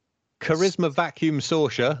 here comes Charisma Vacuum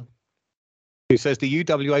Sorsha, who says the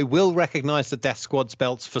UWA will recognise the Death Squad's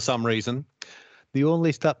belts for some reason. The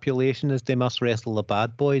only stipulation is they must wrestle the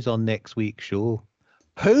bad boys on next week's show.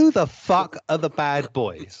 Who the fuck are the bad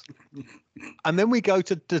boys? And then we go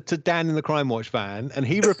to Dan in the Crime Watch van, and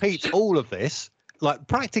he repeats all of this, like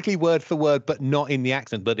practically word for word, but not in the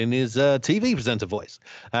accent, but in his TV presenter voice.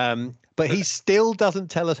 But he still doesn't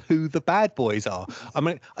tell us who the bad boys are. I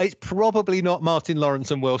mean, it's probably not Martin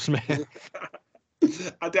Lawrence and Will Smith.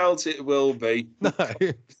 I doubt it will be. No.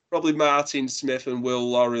 Probably Martin Smith and Will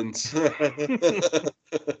Lawrence.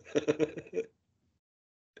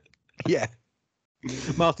 Yeah.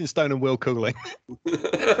 Martin Stone and Will Cooling.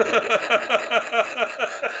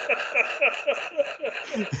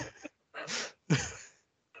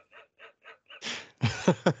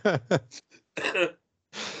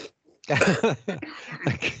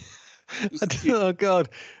 Oh God.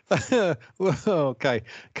 Okay.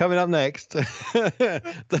 Coming up next. Can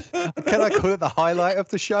I call it the highlight of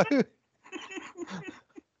the show?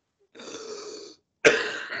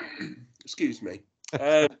 Excuse me.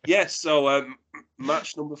 Yes, so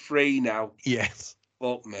match number 3 now. Yes.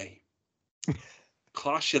 Fuck me.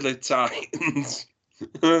 Clash of the Titans.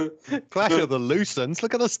 Clash of the Lucens.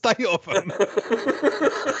 Look at the state of them.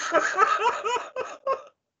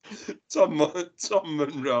 Tom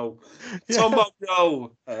Monroe. Yeah. Tom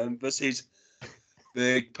Monroe versus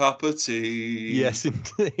Big Papa T. Yes,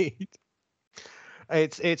 indeed.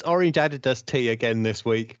 It's Orange Adidas T again this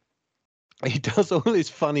week. He does all his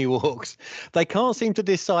funny walks. They can't seem to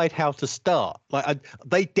decide how to start. Like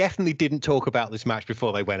they definitely didn't talk about this match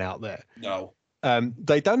before they went out there. No.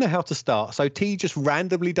 They don't know how to start, so T just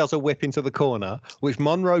randomly does a whip into the corner, which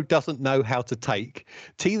Monroe doesn't know how to take.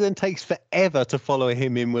 T then takes forever to follow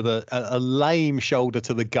him in with a lame shoulder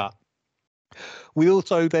to the gut. We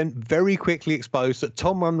also then very quickly expose that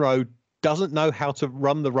Tom Monroe doesn't know how to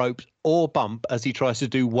run the ropes or bump as he tries to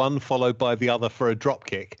do one followed by the other for a drop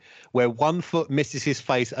kick, where one foot misses his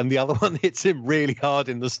face and the other one hits him really hard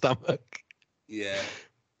in the stomach. Yeah.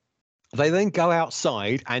 They then go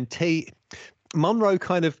outside and Monroe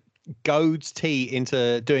kind of goads T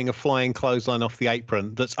into doing a flying clothesline off the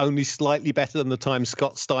apron that's only slightly better than the time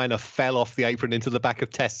Scott Steiner fell off the apron into the back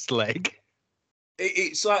of Test's leg.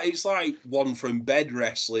 It's like one from bed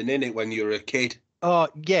wrestling, isn't it, when you're a kid? Oh,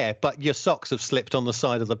 yeah, but your socks have slipped on the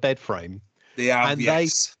side of the bed frame. They have, and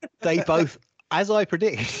yes. they both, as I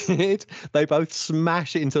predicted, they both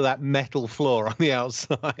smash into that metal floor on the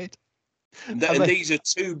outside. And these are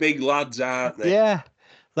two big lads, aren't they? Yeah,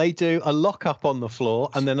 they do a lock up on the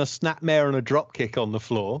floor and then a snapmare and a drop kick on the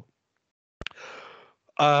floor.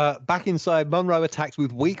 Back inside, Monroe attacks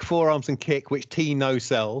with weak forearms and kick, which T no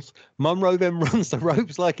sells. Monroe then runs the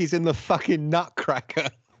ropes like he's in the fucking Nutcracker.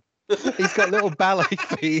 He's got little ballet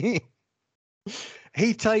feet.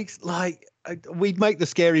 He takes we'd make the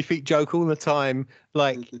scary feet joke all the time.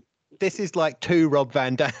 Like, this is like two Rob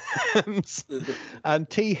Van Dams. And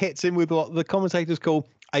T hits him with what the commentators call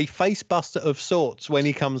a face buster of sorts when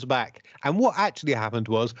he comes back. And what actually happened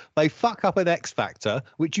was they fuck up an X Factor,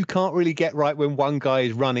 which you can't really get right when one guy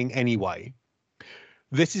is running anyway.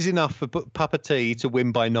 This is enough for Papa T to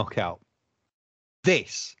win by knockout.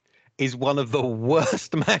 This is one of the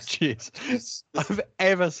worst matches I've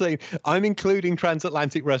ever seen. I'm including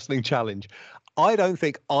Transatlantic Wrestling Challenge. I don't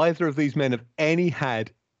think either of these men have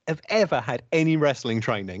ever had any wrestling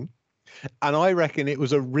training. And I reckon it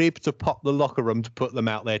was a rib to pop the locker room to put them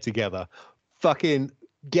out there together. Fucking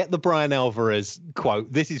get the Brian Alvarez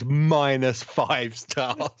quote. This is -5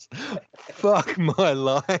 stars. Fuck my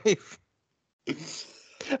life. And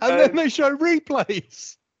then they show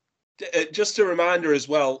replays. Just a reminder as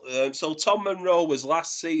well. So Tom Monroe was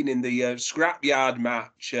last seen in the scrapyard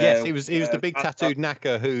match. Yes, he was the big tattooed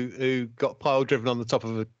knacker who got pile driven on the top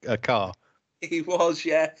of a car. He was,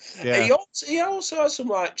 yeah. He also has some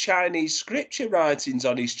like Chinese scripture writings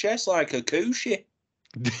on his chest, like a kushi.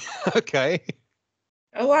 Okay.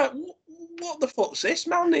 I'm like, what the fuck's this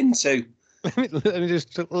man into? Let me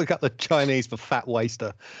just look up the Chinese for fat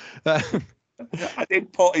waster. I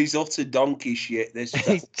did put his utter donkey shit this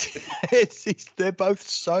time. They're both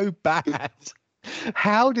so bad.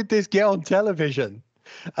 How did this get on television?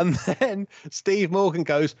 And then Steve Morgan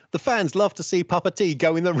goes, the fans love to see Papa T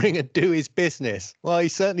go in the ring and do his business. Well, he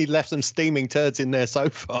certainly left some steaming turds in there so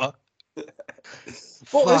far.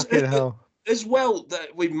 Fucking hell. As well,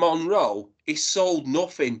 that with Monroe, he sold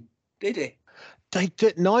nothing, did he?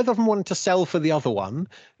 Neither of them wanted to sell for the other one.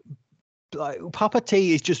 Like, Papa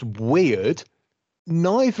T is just weird.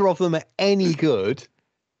 Neither of them are any good.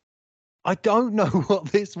 I don't know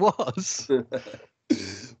what this was.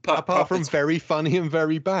 Apart from very funny and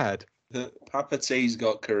very bad. Papa T's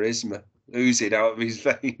got charisma oozing out of his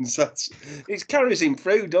veins. It carries him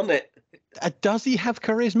through, doesn't it? Does he have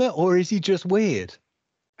charisma or is he just weird?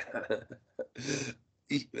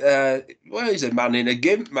 Well, he's a man in a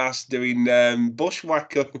gimp mask doing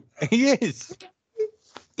bushwhacker. He is.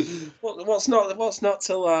 What's not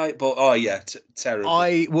to like? But oh yeah, terrible.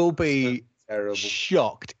 I will be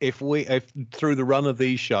shocked if through the run of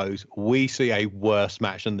these shows we see a worse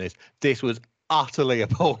match than this. This was utterly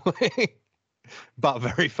appalling, but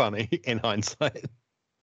very funny in hindsight.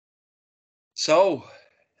 So,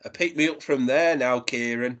 pick me up from there now,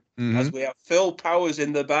 Kieran, as we have Phil Powers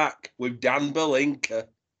in the back with Dan Belinka.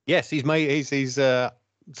 Yes, he's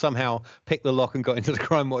somehow picked the lock and got into the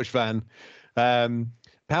Crime Watch van.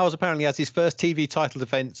 Powers apparently has his first TV title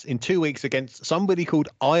defense in 2 weeks against somebody called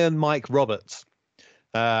Iron Mike Roberts.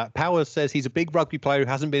 Powers says he's a big rugby player who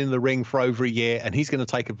hasn't been in the ring for over a year, and he's going to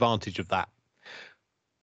take advantage of that.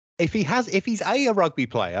 If he's A, rugby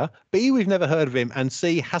player, B, we've never heard of him, and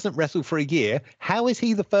C, hasn't wrestled for a year, how is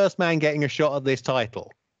he the first man getting a shot at this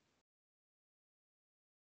title?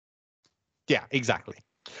 Yeah, exactly.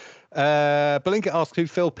 Belinka asks who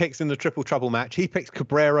Phil picks in the Triple Trouble match. He picks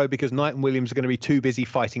Cabrero because Knight and Williams are going to be too busy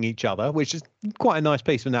fighting each other, which is quite a nice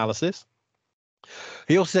piece of analysis.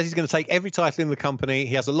 He also says he's going to take every title in the company.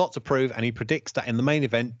 He has a lot to prove, and he predicts that in the main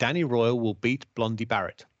event, Danny Royal will beat Blondie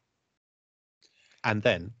Barrett. And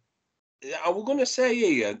then... I was going to say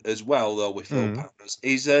here as well, though, with Phil Powers,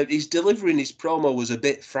 he's delivering his promo was a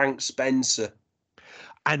bit Frank Spencer.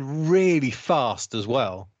 And really fast as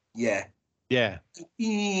well. Yeah. Yeah.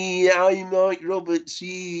 Yeah, I'm Mike Roberts.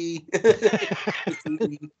 Yeah.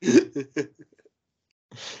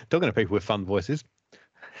 Talking to people with fun voices.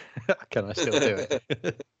 Can I still do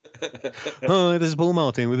it? Hi, this is Paul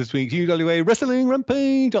Martin with this week's UWA Wrestling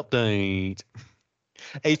Rampage update.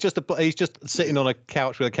 He's just sitting on a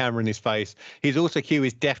couch with a camera in his face. His auto cue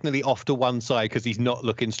is definitely off to one side because he's not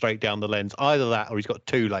looking straight down the lens. Either that or he's got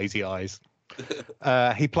two lazy eyes.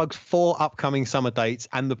 He plugs 4 upcoming summer dates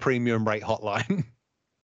and the premium rate hotline.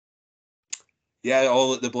 Yeah,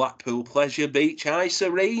 all at the Blackpool Pleasure Beach Ice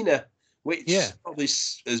Arena, which probably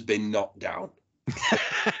has been knocked down.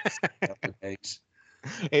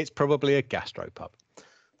 It's probably a gastropub.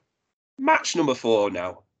 Match number 4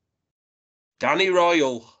 now. Danny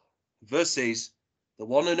Royal versus the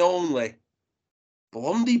one and only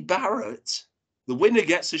Blondie Barrett. The winner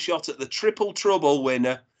gets a shot at the Triple Trouble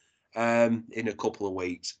winner in a couple of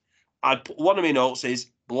weeks. One of my notes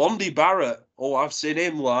is Blondie Barrett. Oh, I've seen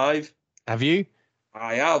him live. Have you?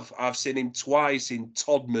 I have. I've seen him twice in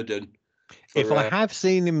Todmorden. If I have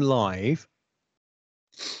seen him live,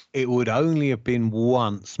 it would only have been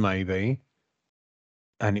once, maybe.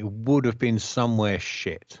 And it would have been somewhere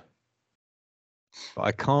shit. But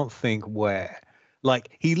I can't think where.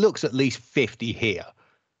 Like, he looks at least 50 here.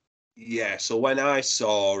 Yeah, so when I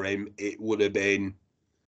saw him, it would have been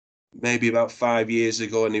maybe about 5 years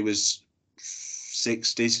ago, and he was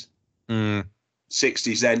 60s.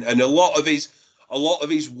 60s then. And a lot of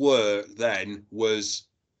his work then was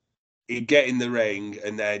he'd get in the ring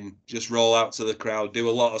and then just roll out to the crowd, do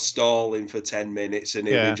a lot of stalling for 10 minutes, and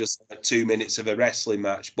it was just like 2 minutes of a wrestling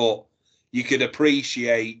match. But you could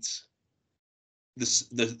appreciate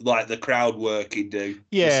the crowd work he'd do.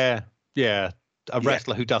 Yeah. A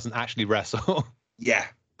wrestler who doesn't actually wrestle. Yeah.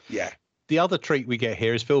 The other treat we get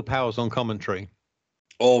here is Phil Powers on commentary.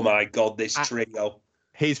 Oh my God, this trio.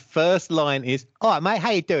 His first line is, "All right, mate,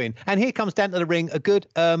 how you doing?" And here comes down to the ring a good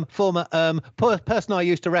former person I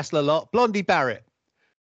used to wrestle a lot, Blondie Barrett.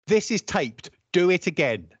 This is taped. Do it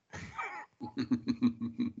again.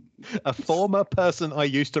 A former person I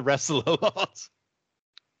used to wrestle a lot.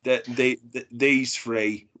 These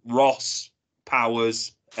three, Ross,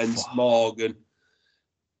 Powers, and Morgan,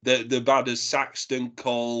 the bad as Saxton,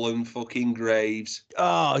 Cole, and fucking Graves.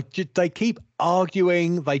 Oh, they keep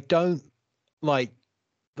arguing. They don't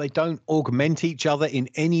augment each other in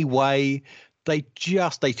any way. They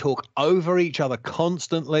talk over each other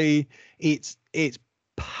constantly. It's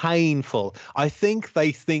painful. I think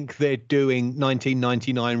they think they're doing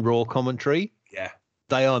 1999 Raw commentary. Yeah.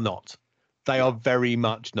 They are not. They are very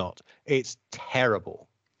much not. It's terrible.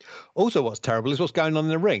 Also, what's terrible is what's going on in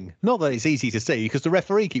the ring. Not that it's easy to see because the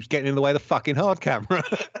referee keeps getting in the way of the fucking hard camera.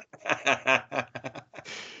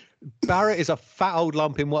 Barrett is a fat old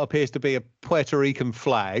lump in what appears to be a Puerto Rican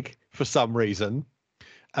flag for some reason.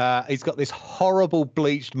 He's got this horrible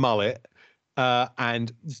bleached mullet,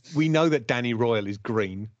 and we know that Danny Royal is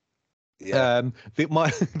green. Yeah.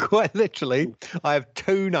 Quite literally, I have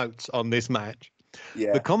 2 notes on this match.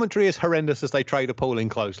 Yeah. The commentary is horrendous as they trade appalling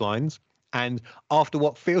clotheslines. And after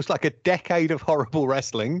what feels like a decade of horrible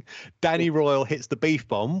wrestling, Danny Royal hits the beef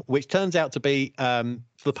bomb, which turns out to be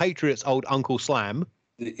the Patriots' old Uncle Slam.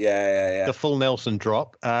 Yeah. The full Nelson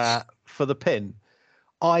drop for the pin.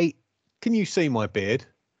 Can you see my beard?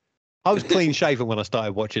 I was clean shaven when I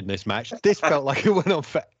started watching this match. This felt like it went on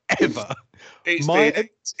forever.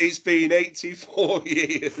 It's been 84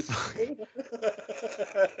 years.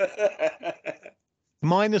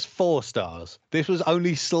 -4 stars. This was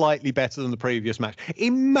only slightly better than the previous match.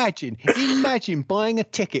 Imagine buying a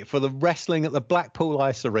ticket for the wrestling at the Blackpool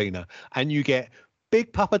Ice Arena and you get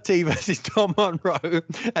Big Papa T versus Tom Monroe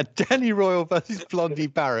and Danny Royal versus Blondie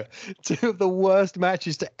Barrett. 2 of the worst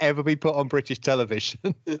matches to ever be put on British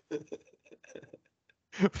television.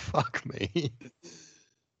 Fuck me.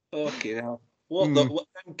 Fucking hell. What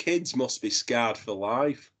them kids must be scarred for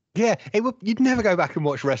life. Yeah, you'd never go back and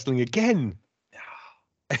watch wrestling again.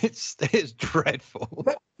 It's dreadful.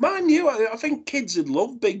 Mind you, I think kids would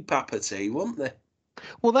love Big Papa T, wouldn't they?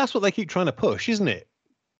 Well, that's what they keep trying to push, isn't it?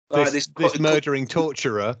 This murdering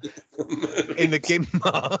torturer in the gimp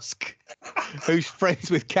mask who's friends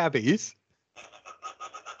with cabbies.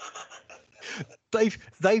 They've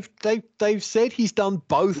said he's done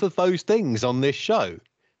both of those things on this show.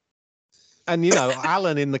 And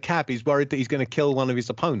Alan in the cab is worried that he's going to kill one of his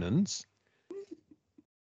opponents.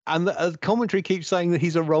 And the commentary keeps saying that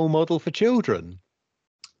he's a role model for children.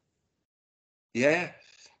 Yeah.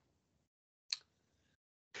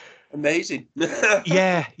 Amazing.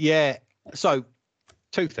 Yeah. So,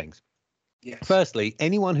 2 things. Yes. Firstly,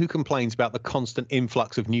 anyone who complains about the constant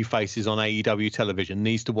influx of new faces on AEW television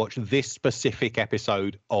needs to watch this specific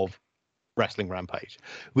episode of Wrestling Rampage.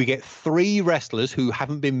 We get 3 wrestlers who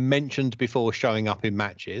haven't been mentioned before showing up in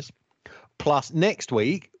matches. Plus, next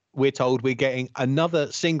week, we're told we're getting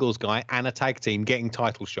another singles guy and a tag team getting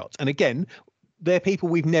title shots. And again, they're people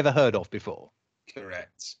we've never heard of before.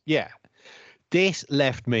 Correct. Yeah. This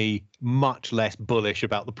left me much less bullish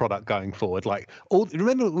about the product going forward. Like,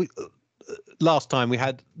 remember last time we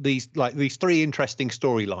had these 3 interesting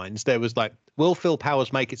storylines. There was like, will Phil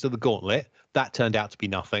Powers make it to the Gauntlet? That turned out to be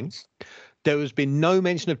nothing. There has been no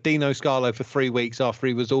mention of Dino Scarlo for 3 weeks after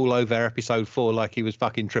he was all over episode 4 like he was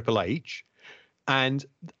fucking Triple H. And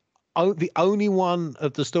the only one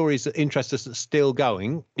of the stories that interests us that's still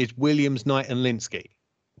going is Williams, Knight, and Linsky,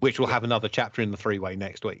 which will have another chapter in the 3-way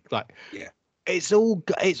next week. Like,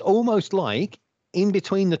 it's almost like in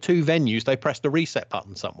between the 2 venues they pressed a reset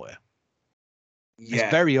button somewhere.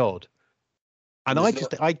 It's very odd. And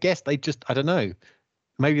I guess they just, I don't know.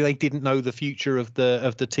 Maybe they didn't know the future of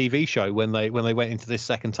the TV show when they went into this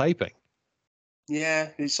second taping. Yeah,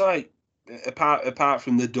 it's like apart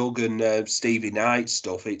from the Doug and Stevie Knight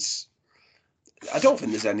stuff, I don't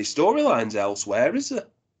think there's any storylines elsewhere, is there?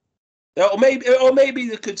 Or maybe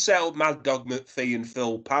they could set up Mad Dog McPhee and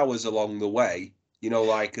Phil Powers along the way. You know,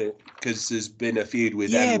 like because there's been a feud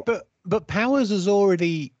with them. Yeah, but Powers has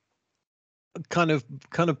already kind of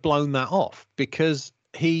blown that off because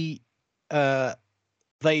he they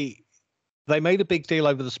made a big deal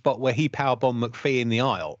over the spot where he powerbombed McPhee in the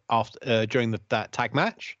aisle after during that tag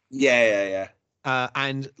match. Yeah.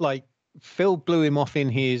 And like Phil blew him off in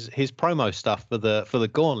his promo stuff for the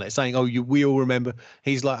Gauntlet, saying, "Oh, we all remember."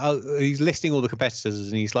 He's like, "Oh," he's listing all the competitors,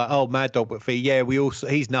 and he's like, "Oh, Mad Dog McPhee, yeah,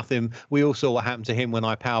 he's nothing. We all saw what happened to him when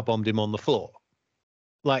I powerbombed him on the floor."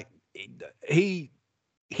 Like he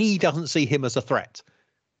doesn't see him as a threat.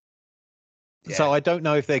 Yeah. So I don't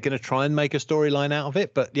know if they're going to try and make a storyline out of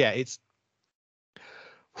it, but yeah,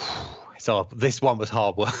 this one was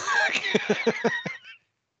hard work.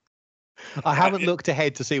 I haven't looked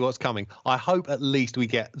ahead to see what's coming. I hope at least we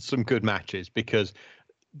get some good matches because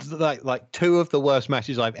like 2 of the worst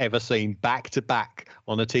matches I've ever seen back to back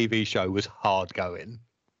on a TV show was hard going.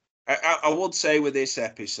 I would say with this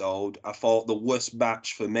episode, I thought the worst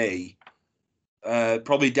match for me,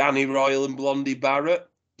 probably Danny Royal and Blondie Barrett.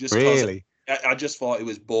 Just really? I just thought it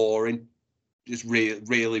was boring. Just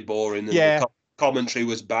really boring. And yeah. The commentary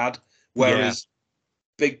was bad. Whereas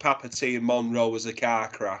Big Papa T and Monroe was a car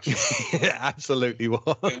crash. It absolutely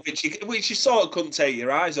was. Which you sort of couldn't take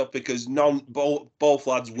your eyes off because both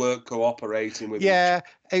lads weren't cooperating with each other.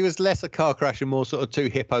 It was less a car crash and more sort of 2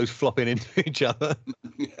 hippos flopping into each other.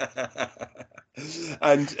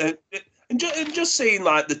 and just seeing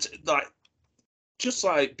just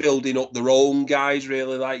building up their own guys,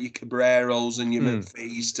 really, like your Cabreros and your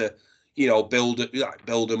McPhees to,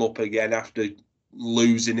 build them up again after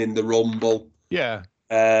losing in the Rumble. Yeah.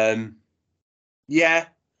 Yeah.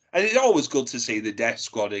 And it's always good to see the Death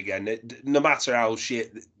Squad again. No matter how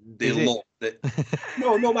shit they look,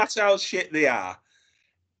 no matter how shit they are,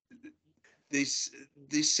 they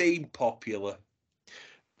seem popular.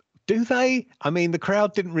 Do they? I mean, the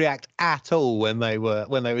crowd didn't react at all when they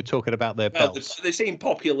were talking about their belts. They seem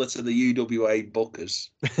popular to the UWA bookers.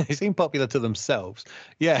 They seem popular to themselves.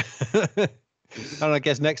 Yeah. And I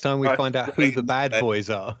guess next time we find out who the bad boys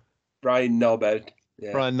are. Brian Knobhead.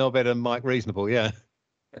 Yeah. Brian Knobhead and Mike Reasonable, yeah.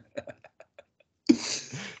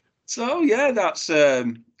 So, yeah, that's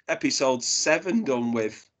episode 7 done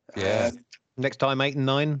with. Yeah. Next time, 8 and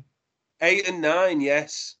 9? 8 and 9,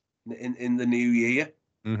 yes. In the new year.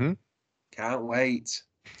 Mm-hmm. Can't wait.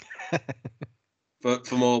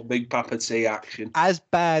 for more Big Papa T action. As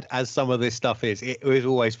bad as some of this stuff is, it was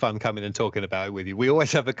always fun coming and talking about it with you. We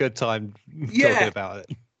always have a good time talking about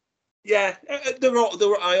it. Yeah,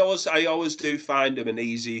 I always do find them an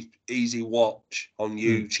easy watch on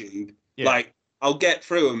YouTube. Yeah. Like, I'll get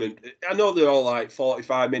through them, and I know they're all like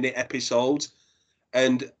 45-minute episodes,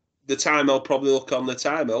 and the time I'll probably look on the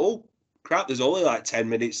timer, oh crap, there's only like 10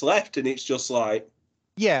 minutes left, and it's just like,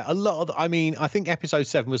 yeah, a lot of. I mean, I think episode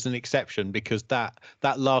 7 was an exception because that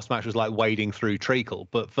last match was like wading through treacle.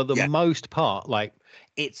 But for the most part, like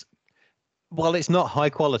it's not high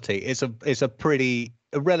quality. It's a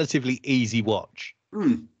relatively easy watch.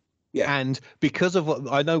 Yeah, and because of what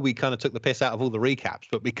I know, we kind of took the piss out of all the recaps,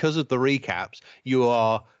 but because of the recaps,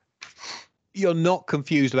 you're not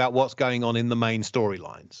confused about what's going on in the main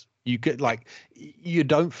storylines. You get you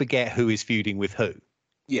don't forget who is feuding with who.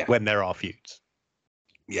 Yeah, when there are feuds.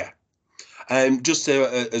 Yeah. Just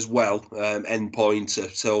as well, end pointer.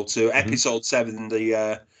 So to episode 7,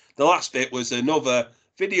 the the last bit was another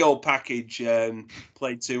video package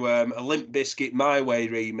played to a Limp Bizkit My Way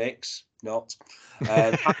remix. Not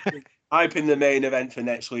hyping the main event for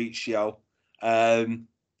next week's show. I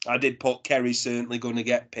did put Kerry's certainly going to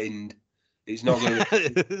get pinned. He's not going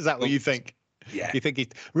to. Is that what you think? Yeah. You think he's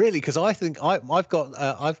really? Because I think I've got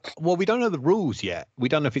well, we don't know the rules yet. We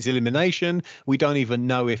don't know if it's elimination. We don't even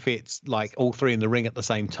know if it's like all three in the ring at the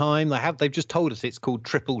same time. They've just told us it's called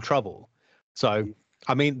Triple Trouble. So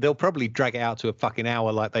I mean, they'll probably drag it out to a fucking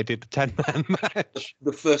hour like they did the 10-man match.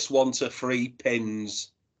 The first 1 to 3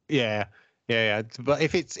 pins. Yeah. But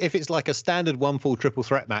if it's like a standard 1-fall triple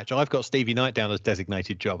threat match, I've got Stevie Knight down as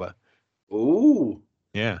designated jobber. Ooh.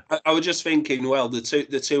 Yeah. I was just thinking, well, the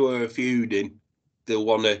two are feuding. They'll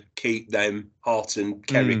want to keep them hot and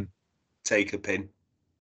Kerry take a pin.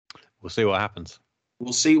 We'll see what happens.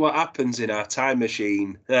 We'll see what happens in our time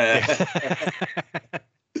machine.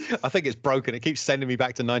 I think it's broken. It keeps sending me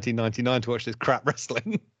back to 1999 to watch this crap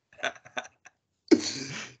wrestling.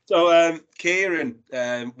 So, Kieran,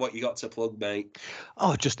 what you got to plug, mate?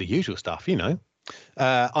 Oh, just the usual stuff, you know.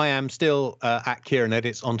 I am still at Kieran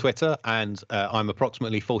Edits on Twitter, and I'm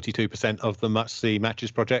approximately 42% of the Must See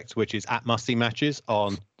Matches project, which is at Must See Matches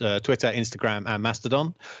on Twitter, Instagram, and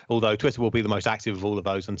Mastodon. Although Twitter will be the most active of all of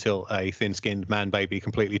those until a thin-skinned man baby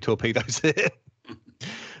completely torpedoes it.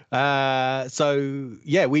 So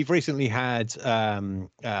yeah, we've recently had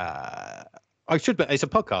it's a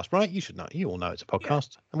podcast, right? You should know. You all know it's a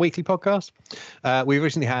podcast, a weekly podcast. We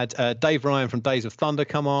recently had Dave Ryan from Days of Thunder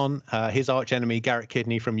come on. His arch enemy, Garrett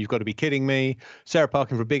Kidney from You've Got to Be Kidding Me. Sarah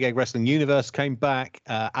Parkin from Big Egg Wrestling Universe came back.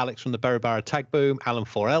 Alex from the Berry Barra Tag Boom. Alan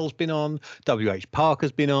Forell's been on. W.H.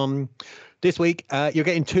 Parker's been on. This week, you're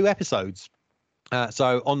getting 2 episodes.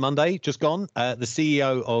 So on Monday, just gone, the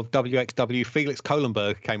CEO of WXW, Felix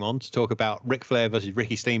Kohlenberg, came on to talk about Ric Flair versus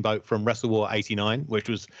Ricky Steamboat from Wrestle War 89, which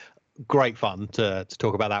was great fun to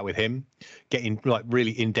talk about that with him, getting like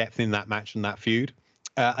really in depth in that match and that feud.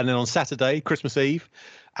 And then on Saturday, Christmas Eve,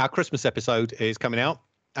 our Christmas episode is coming out,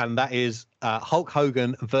 and that is Hulk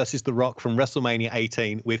Hogan versus The Rock from WrestleMania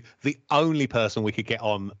 18, with the only person we could get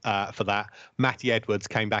on for that. Matty Edwards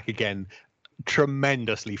came back again.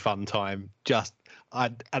 Tremendously fun time. Just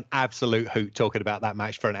an absolute hoot talking about that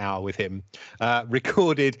match for an hour with him.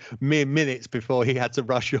 Recorded mere minutes before he had to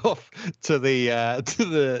rush off to the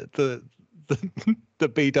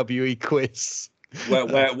BWE quiz.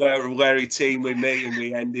 Where he teamed with me and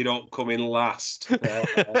we ended up coming last.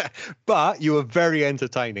 But you were very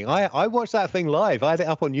entertaining. I watched that thing live. I had it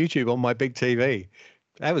up on YouTube on my big TV.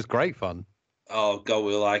 That was great fun. Oh, God,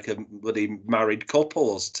 we're like a bloody married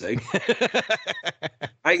couple, us two.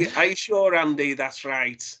 Are you sure, Andy? That's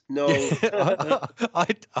right. No.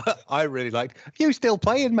 I really liked. You still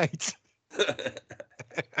playing, mate?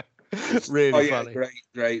 Really funny.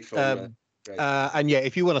 Great fun. And yeah,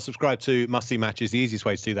 if you want to subscribe to Must See Matches, the easiest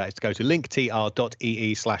way to do that is to go to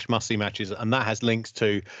linktr.ee/Must See Matches, and that has links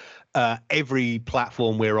to every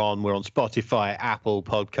platform we're on. We're on Spotify, Apple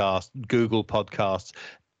Podcasts, Google Podcasts,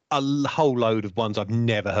 a whole load of ones I've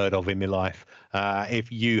never heard of in my life.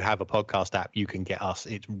 If you have a podcast app, you can get us.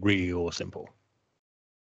 It's real simple.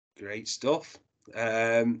 Great stuff.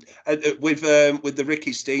 With the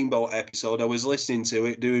Ricky Steamboat episode, I was listening to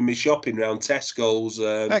it doing my shopping around Tesco's.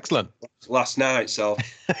 Excellent. Last night, so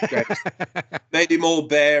made it more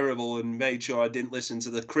bearable and made sure I didn't listen to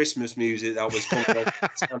the Christmas music that was coming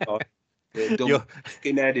on. You're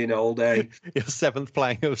heading all day. Your 7th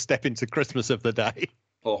playing of Step Into Christmas of the day.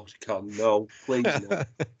 Oh, God, no, please no.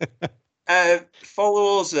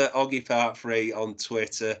 Follow us at Oggy Part 3 on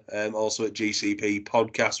Twitter, also at GCP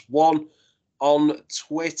Podcast 1 on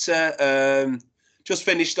Twitter. Just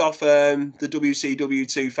finished off the WCW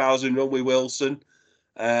 2000 run with Wilson,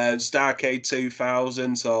 Starrcade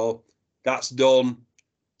 2000, so that's done.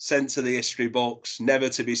 Sent to the history books, never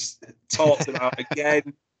to be talked about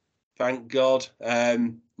again. Thank God.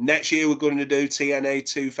 Next year we're going to do TNA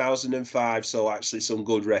 2005, so actually some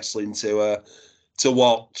good wrestling to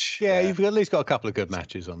watch. Yeah, you've at least got a couple of good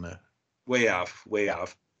matches on there. We have.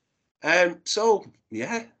 So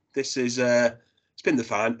yeah, this is it's been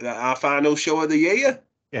our final show of the year.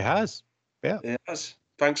 It has. Yeah. It has.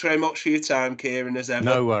 Thanks very much for your time, Kieran, as ever.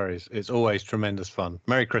 No worries. It's always tremendous fun.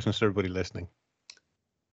 Merry Christmas to everybody listening.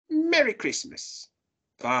 Merry Christmas.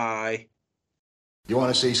 Bye. You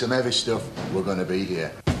want to see some heavy stuff? We're going to be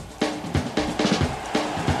here.